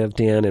could think of,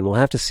 Dan, and we'll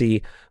have to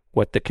see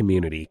what the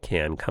community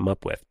can come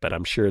up with. But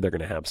I'm sure they're going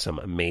to have some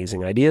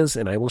amazing ideas,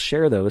 and I will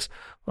share those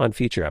on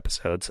future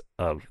episodes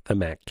of the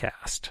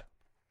MacCast.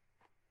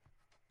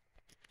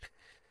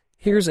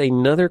 Here's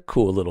another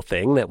cool little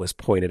thing that was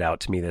pointed out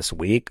to me this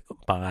week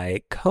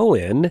by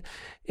Cohen,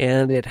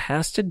 and it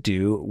has to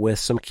do with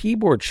some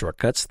keyboard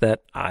shortcuts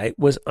that I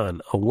was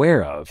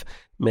unaware of.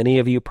 Many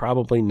of you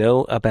probably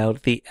know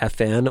about the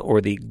FN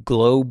or the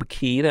globe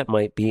key that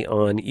might be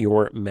on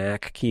your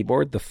Mac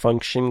keyboard, the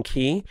function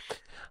key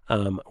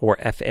or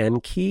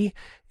FN key.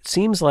 It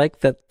seems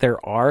like that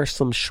there are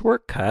some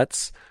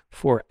shortcuts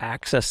for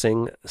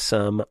accessing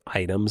some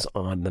items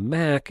on the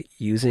Mac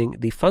using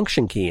the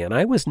function key. And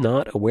I was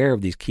not aware of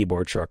these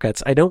keyboard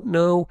shortcuts. I don't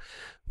know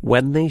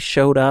when they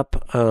showed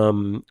up.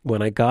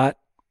 When I got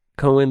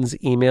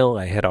Cohen's email,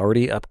 I had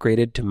already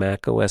upgraded to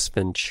macOS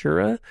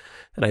Ventura,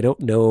 and I don't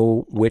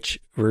know which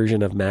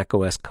version of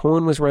macOS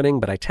Cohen was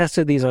running, but I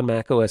tested these on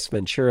macOS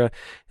Ventura,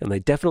 and they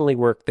definitely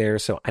work there.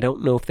 So I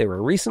don't know if they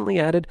were recently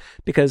added,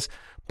 because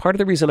part of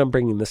the reason I'm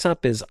bringing this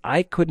up is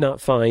I could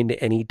not find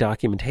any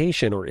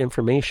documentation or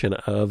information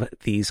of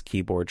these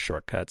keyboard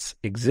shortcuts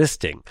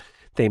existing.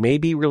 They may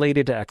be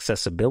related to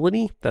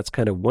accessibility. That's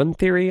kind of one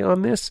theory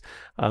on this,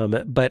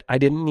 but I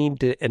didn't need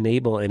to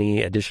enable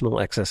any additional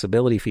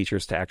accessibility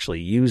features to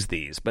actually use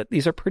these, but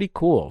these are pretty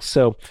cool.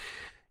 So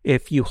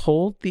if you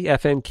hold the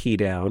FN key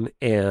down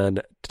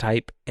and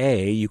type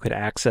A, you could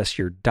access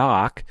your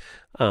dock,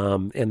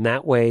 and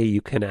that way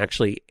you can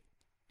actually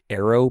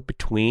arrow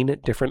between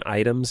different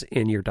items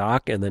in your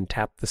dock and then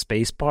tap the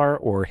space bar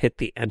or hit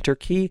the enter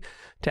key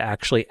to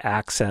actually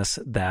access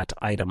that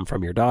item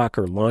from your dock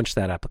or launch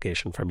that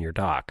application from your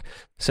dock.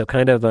 So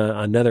kind of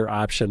another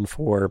option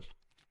for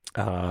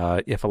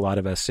if a lot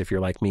of us, if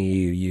you're like me,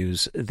 you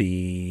use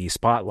the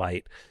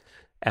Spotlight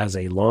as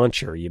a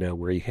launcher,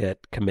 where you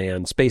hit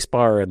Command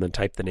Spacebar and then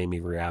type the name of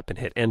your app and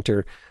hit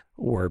enter,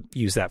 or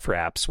use that for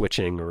app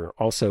switching, or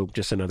also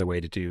just another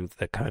way to do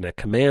the kind of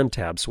command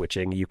tab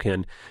switching. You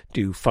can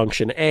do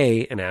function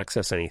A and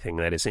access anything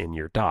that is in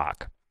your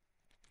dock.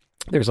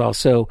 There's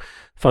also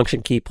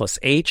function key plus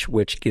H,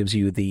 which gives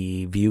you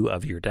the view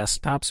of your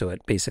desktop. So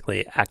it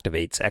basically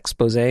activates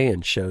Expose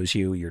and shows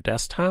you your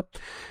desktop.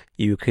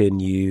 You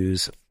can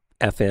use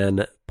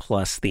FN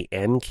plus the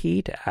N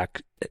key to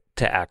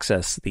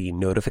access the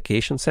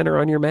notification center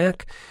on your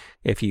Mac.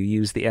 If you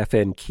use the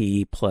FN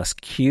key plus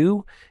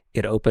Q,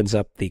 it opens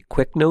up the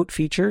Quick Note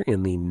feature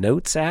in the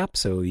Notes app,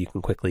 so you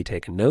can quickly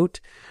take a note.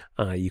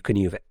 You can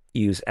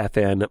use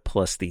FN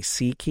plus the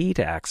C key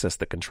to access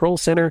the Control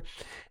Center,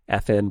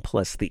 FN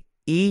plus the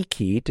E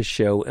key to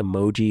show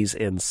emojis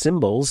and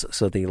symbols,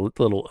 so the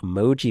little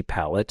emoji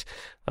palette.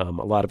 A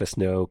lot of us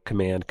know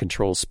Command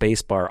Control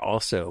Spacebar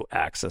also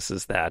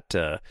accesses that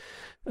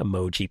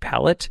emoji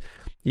palette.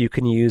 You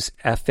can use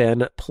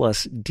FN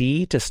plus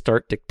D to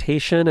start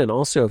dictation, and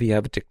also if you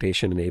have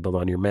dictation enabled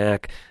on your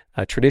Mac,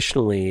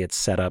 traditionally it's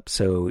set up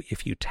so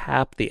if you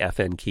tap the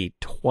FN key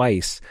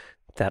twice,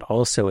 that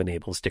also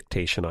enables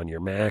dictation on your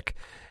Mac.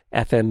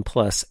 FN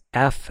plus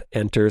F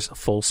enters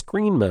full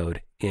screen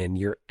mode in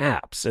your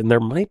apps. And there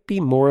might be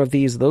more of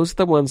these. Those are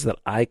the ones that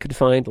I could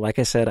find. Like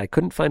I said, I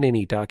couldn't find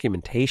any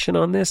documentation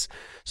on this,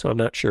 so I'm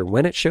not sure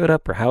when it showed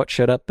up or how it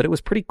showed up, but it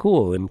was pretty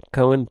cool. And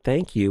Cohen,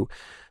 thank you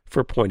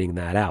for pointing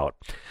that out.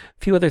 A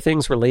few other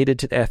things related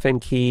to the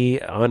FN key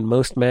on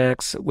most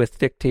Macs with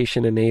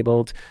dictation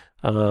enabled.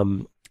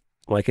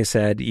 Like I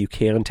said, you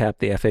can tap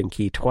the FN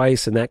key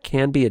twice, and that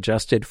can be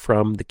adjusted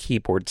from the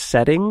keyboard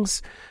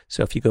settings.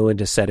 So if you go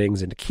into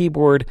settings into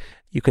keyboard,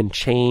 you can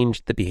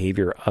change the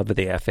behavior of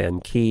the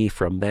FN key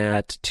from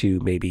that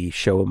to maybe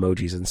show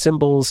emojis and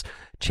symbols,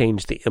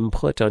 change the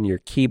input on your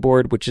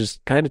keyboard, which is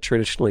kind of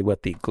traditionally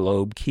what the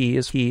globe key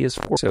is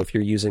for. So if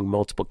you're using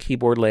multiple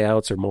keyboard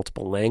layouts or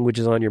multiple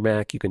languages on your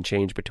Mac, you can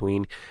change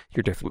between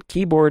your different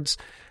keyboards.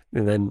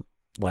 And then,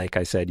 like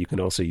I said, you can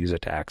also use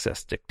it to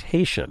access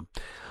dictation.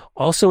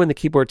 Also in the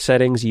keyboard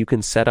settings, you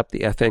can set up the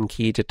FN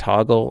key to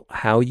toggle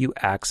how you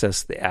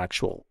access the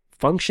actual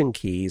function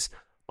keys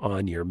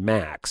on your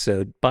Mac.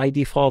 So by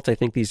default, I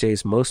think these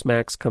days most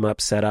Macs come up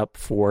set up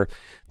for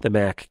the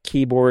Mac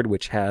keyboard,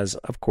 which has,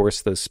 of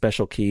course, those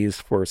special keys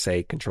for,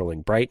 say,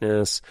 controlling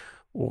brightness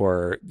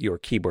or your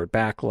keyboard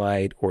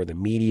backlight or the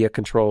media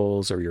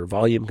controls or your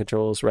volume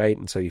controls, right?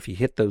 And so if you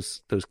hit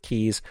those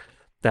keys,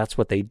 that's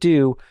what they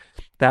do.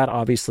 That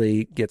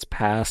obviously gets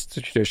past the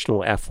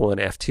traditional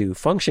F1, F2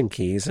 function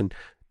keys, and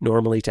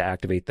Normally, to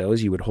activate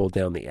those, you would hold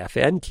down the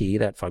FN key,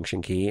 that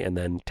function key, and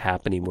then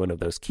tap any one of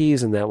those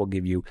keys, and that will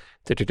give you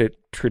the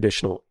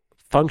traditional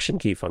function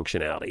key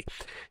functionality.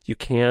 You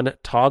can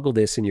toggle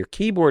this in your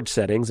keyboard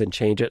settings and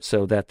change it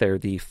so that they're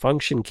the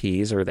function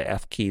keys or the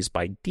F keys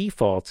by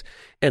default,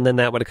 and then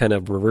that would kind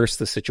of reverse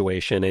the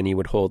situation, and you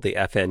would hold the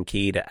FN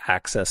key to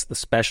access the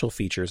special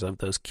features of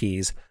those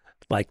keys,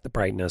 like the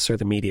brightness or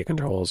the media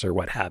controls or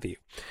what have you.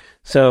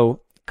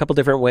 So a couple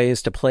different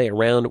ways to play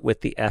around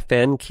with the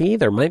FN key.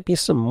 There might be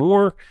some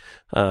more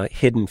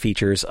hidden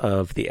features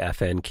of the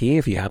FN key.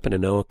 If you happen to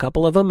know a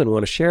couple of them and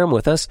want to share them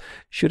with us,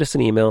 shoot us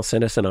an email,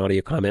 send us an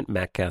audio comment,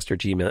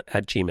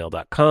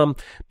 maccaster@gmail.com.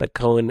 But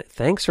Cohen,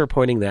 thanks for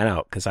pointing that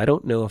out, because I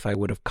don't know if I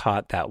would have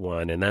caught that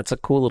one. And that's a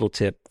cool little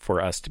tip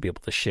for us to be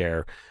able to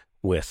share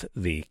with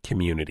the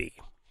community.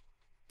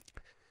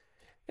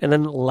 And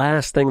then the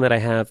last thing that I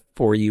have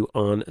for you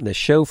on the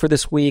show for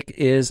this week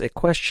is a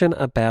question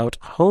about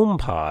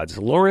HomePods.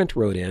 Laurent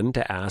wrote in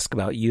to ask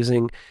about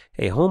using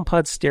a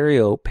HomePod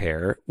stereo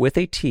pair with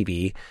a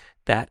TV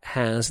that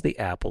has the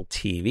Apple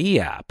TV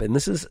app. And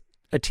this is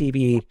a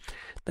TV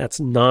that's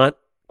not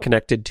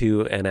connected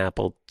to an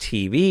Apple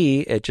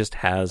TV. It just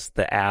has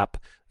the app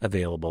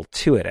available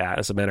to it.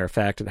 As a matter of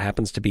fact, it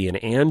happens to be an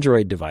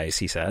Android device,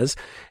 he says,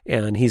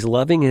 and he's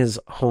loving his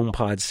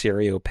HomePod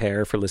stereo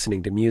pair for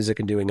listening to music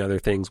and doing other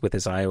things with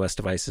his iOS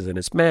devices and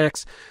his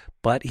Macs,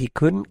 but he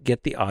couldn't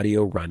get the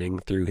audio running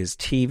through his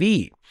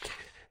TV.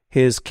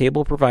 His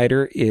cable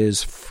provider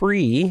is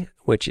Free,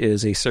 which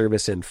is a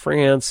service in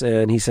France,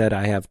 and he said,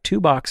 I have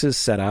 2 boxes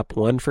set up,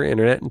 one for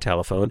internet and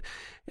telephone,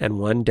 and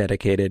one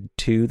dedicated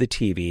to the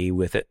TV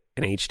with an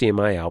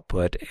HDMI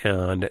output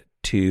and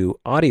 2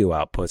 audio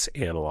outputs,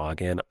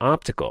 analog and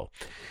optical.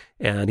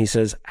 And he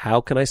says, how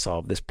can I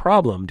solve this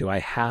problem? Do I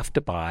have to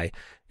buy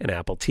an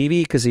Apple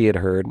TV? Because he had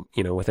heard,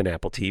 with an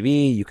Apple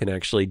TV, you can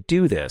actually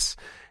do this.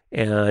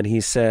 And he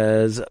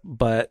says,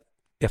 but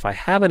if I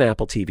have an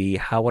Apple TV,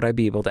 how would I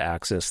be able to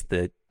access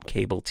the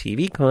cable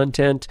TV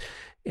content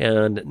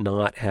and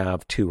not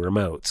have 2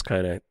 remotes?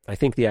 I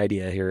think the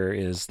idea here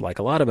is, like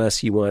a lot of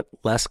us, you want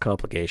less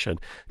complication,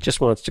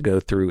 just wants to go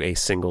through a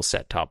single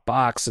set-top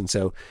box. And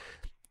so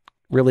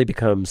really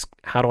becomes,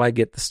 how do I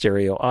get the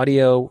stereo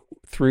audio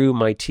through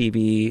my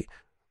TV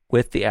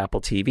with the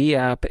Apple TV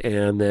app,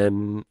 and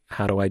then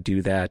how do I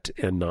do that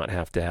and not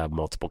have to have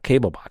multiple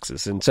cable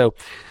boxes? And so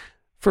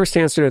first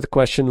answer to the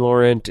question,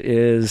 Laurent,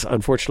 is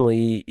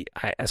unfortunately,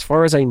 as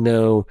far as I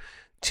know,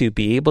 to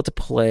be able to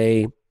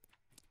play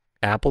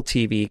Apple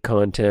TV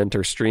content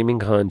or streaming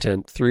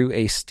content through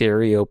a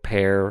stereo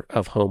pair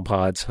of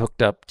HomePods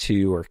hooked up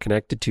to or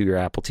connected to your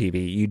Apple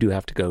TV, you do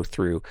have to go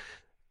through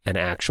an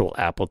actual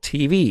Apple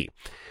TV,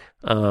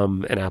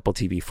 an Apple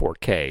TV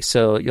 4K.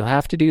 So you'll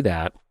have to do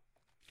that.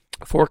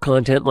 For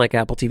content like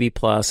Apple TV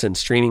Plus and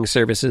streaming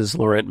services,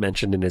 Laurent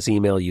mentioned in his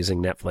email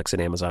using Netflix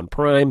and Amazon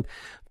Prime.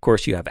 Of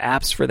course, you have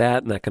apps for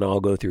that, and that can all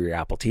go through your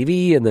Apple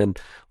TV and then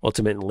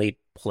ultimately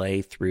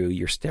play through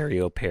your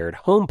stereo-paired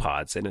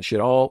HomePods, and it should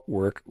all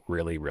work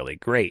really, really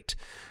great.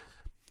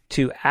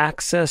 To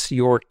access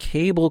your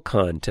cable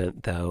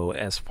content, though,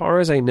 as far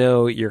as I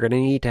know, you're going to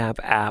need to have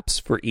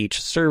apps for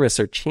each service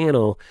or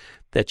channel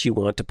that you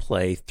want to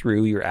play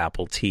through your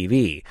Apple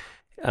TV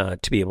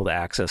to be able to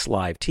access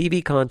live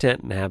TV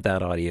content and have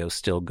that audio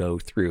still go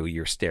through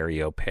your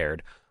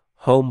stereo-paired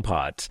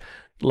HomePods.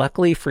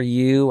 Luckily for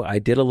you, I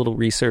did a little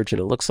research, and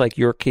it looks like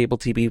your cable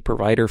TV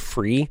provider,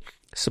 Free,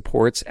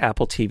 supports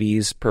Apple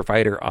TV's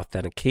provider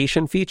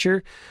authentication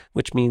feature,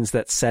 which means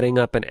that setting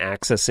up and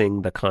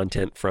accessing the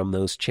content from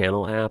those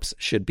channel apps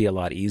should be a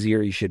lot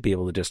easier. You should be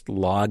able to just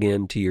log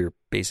into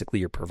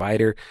your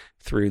provider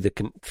through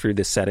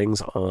the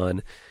settings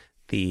on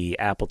the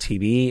Apple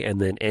TV, and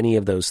then any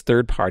of those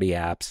third-party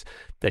apps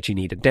that you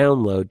need to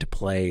download to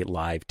play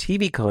live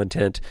TV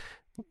content,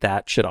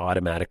 that should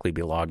automatically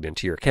be logged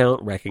into your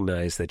account,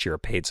 recognize that you're a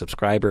paid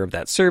subscriber of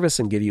that service,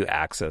 and give you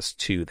access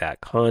to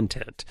that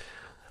content.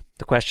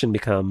 The question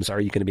becomes,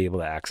 are you going to be able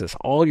to access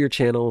all your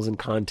channels and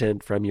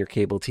content from your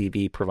cable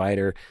TV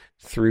provider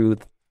through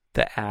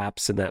the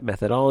apps and that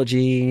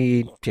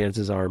methodology?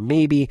 Chances are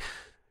maybe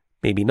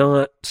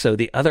not. So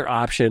the other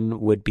option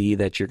would be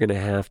that you're going to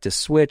have to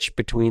switch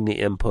between the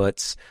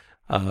inputs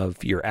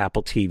of your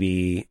Apple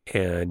TV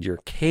and your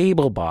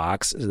cable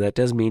box. So that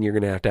does mean you're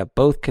going to have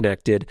both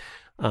connected,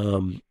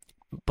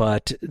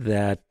 but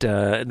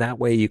that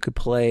way you could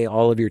play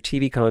all of your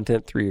TV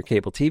content through your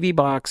cable TV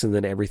box and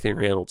then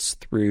everything else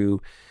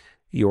through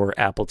your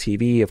Apple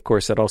TV. Of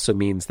course, that also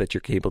means that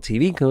your cable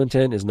TV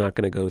content is not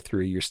going to go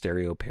through your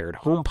stereo-paired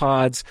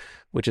HomePods,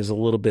 which is a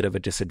little bit of a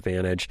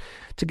disadvantage.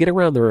 To get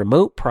around the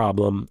remote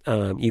problem,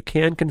 you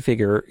can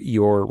configure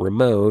your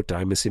remote,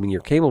 I'm assuming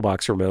your cable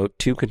box remote,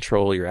 to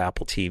control your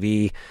Apple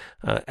TV.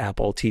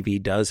 Apple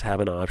TV does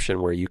have an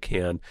option where you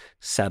can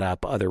set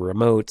up other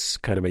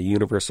remotes, kind of a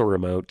universal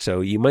remote,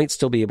 so you might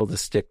still be able to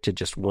stick to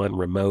just one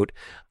remote.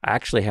 I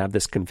actually have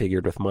this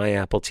configured with my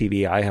Apple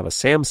TV. I have a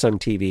Samsung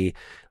TV.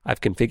 I've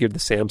configured the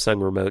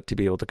Samsung remote to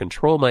be able to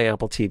control my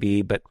Apple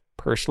TV, but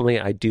personally,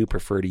 I do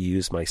prefer to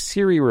use my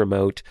Siri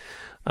remote.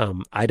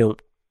 I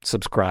don't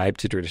subscribe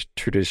to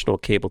traditional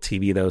cable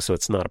TV, though, so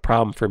it's not a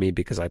problem for me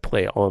because I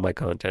play all my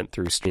content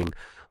through streaming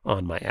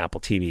on my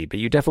Apple TV. But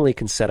you definitely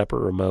can set up a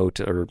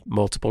remote or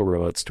multiple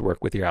remotes to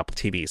work with your Apple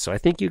TV. So I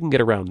think you can get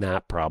around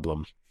that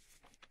problem.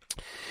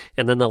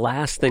 And then the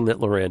last thing that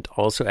Laurent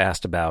also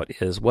asked about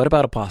is, what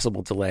about a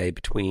possible delay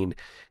between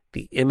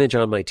the image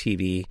on my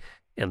TV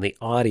and the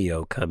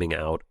audio coming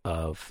out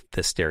of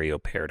the stereo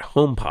paired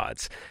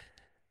HomePods?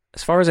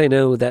 As far as I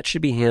know, that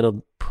should be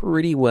handled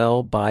pretty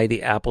well by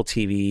the Apple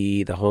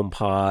TV, the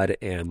HomePod,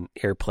 and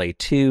AirPlay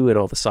 2, and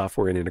all the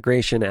software and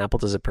integration. Apple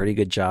does a pretty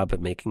good job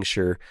of making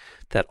sure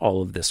that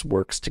all of this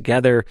works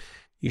together.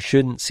 You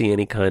shouldn't see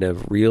any kind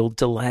of real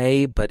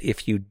delay, but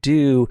if you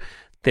do,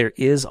 there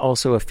is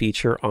also a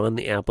feature on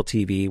the Apple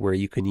TV where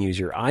you can use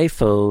your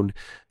iPhone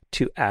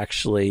to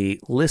actually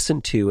listen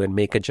to and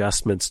make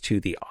adjustments to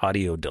the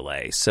audio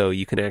delay. So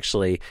you can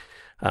actually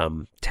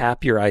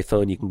tap your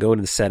iPhone. You can go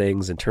into the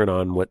settings and turn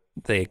on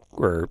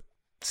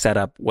set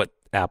up what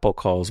Apple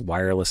calls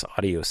wireless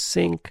audio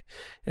sync.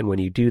 And when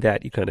you do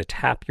that, you kind of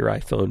tap your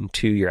iPhone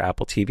to your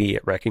Apple TV.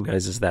 It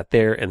recognizes that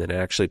there, and then it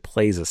actually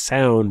plays a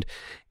sound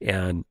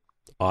and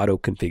auto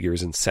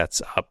configures and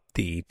sets up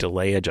the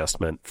delay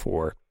adjustment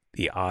for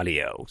the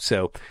audio.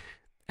 So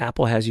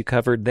Apple has you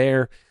covered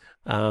there.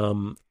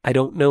 I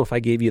don't know if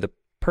I gave you the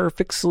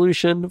perfect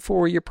solution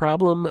for your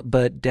problem,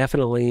 but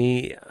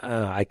definitely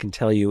I can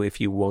tell you, if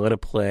you want to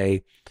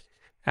play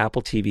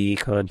Apple TV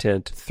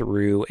content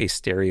through a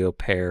stereo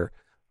pair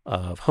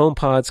of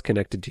HomePods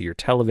connected to your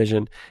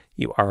television,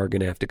 you are going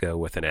to have to go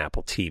with an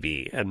Apple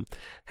TV. And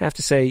I have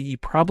to say, you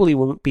probably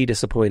won't be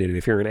disappointed.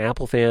 If you're an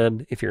Apple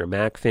fan, if you're a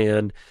Mac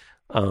fan,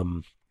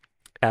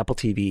 Apple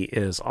TV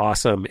is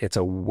awesome. It's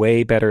a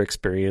way better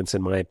experience,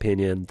 in my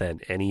opinion, than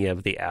any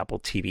of the Apple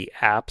TV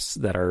apps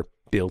that are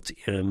built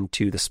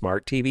into the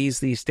smart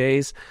TVs these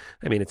days.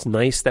 I mean, it's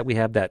nice that we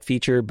have that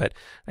feature, but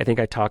I think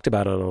I talked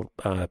about on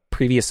a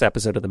previous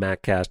episode of the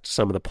MacCast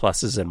some of the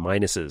pluses and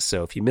minuses.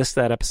 So if you missed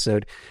that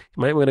episode,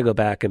 you might want to go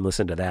back and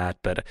listen to that.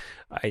 But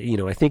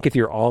I think if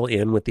you're all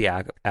in with the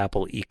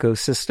Apple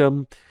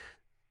ecosystem,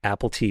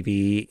 Apple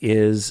TV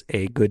is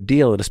a good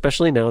deal, and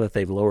especially now that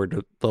they've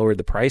lowered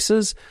the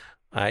prices.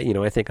 I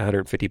think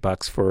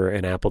 $150 for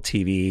an Apple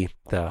TV,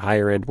 the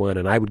higher end one,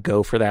 and I would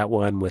go for that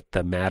one with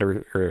the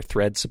Matter or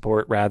Thread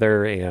support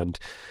rather, and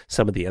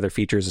some of the other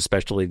features,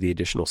 especially the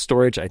additional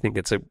storage. I think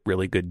it's a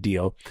really good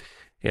deal.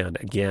 And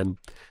again,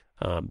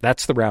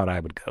 that's the route I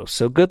would go.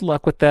 So good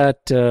luck with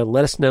that.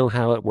 Let us know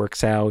how it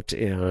works out,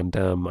 and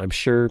I'm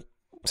sure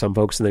some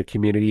folks in the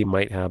community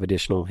might have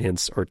additional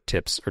hints or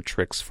tips or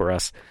tricks for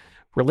us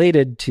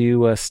related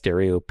to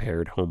stereo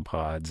paired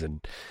HomePods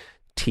and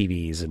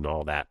TVs and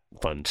all that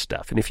fun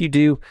stuff. And if you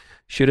do,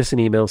 shoot us an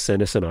email,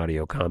 send us an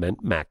audio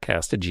comment,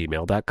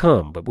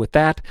 maccast@gmail.com. But with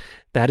that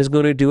is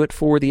going to do it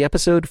for the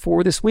episode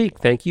for this week.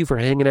 Thank you for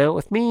hanging out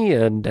with me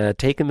and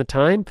taking the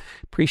time.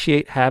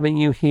 Appreciate having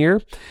you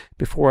here.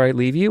 Before I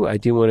leave you, I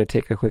do want to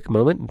take a quick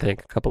moment and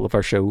thank a couple of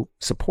our show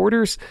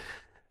supporters.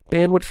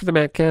 Bandwidth for the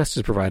MacCast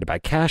is provided by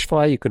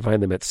CashFly. You can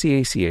find them at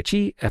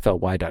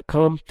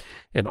CACHEFLY.com.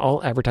 And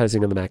all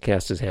advertising on the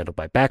MacCast is handled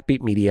by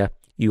Backbeat Media.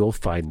 You'll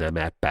find them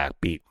at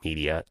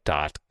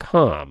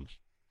backbeatmedia.com.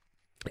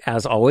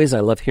 As always, I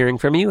love hearing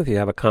from you. If you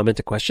have a comment,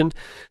 a question,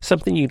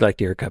 something you'd like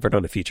to hear covered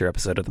on a future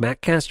episode of the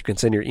MacCast, you can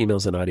send your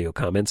emails and audio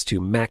comments to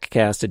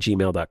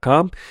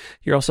maccast@gmail.com.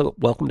 You're also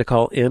welcome to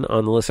call in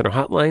on the listener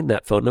hotline.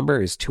 That phone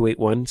number is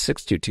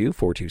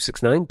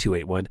 281-622-4269,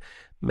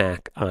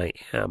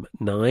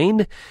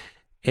 281-MAC-I-AM-9.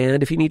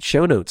 And if you need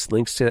show notes,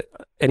 links to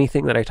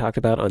anything that I talked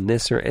about on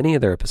this or any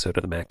other episode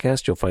of the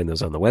MacCast, you'll find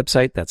those on the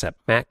website. That's at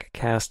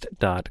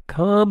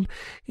maccast.com.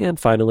 And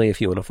finally, if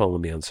you want to follow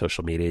me on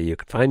social media, you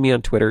can find me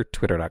on Twitter,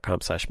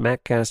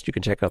 twitter.com/MacCast. You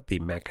can check out the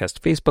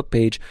MacCast Facebook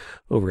page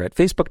over at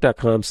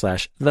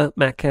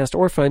facebook.com/TheMacCast,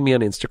 or find me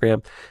on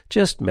Instagram,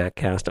 just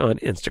MacCast on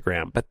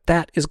Instagram. But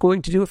that is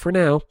going to do it for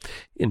now.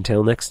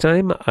 Until next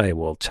time, I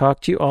will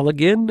talk to you all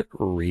again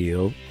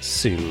real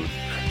soon.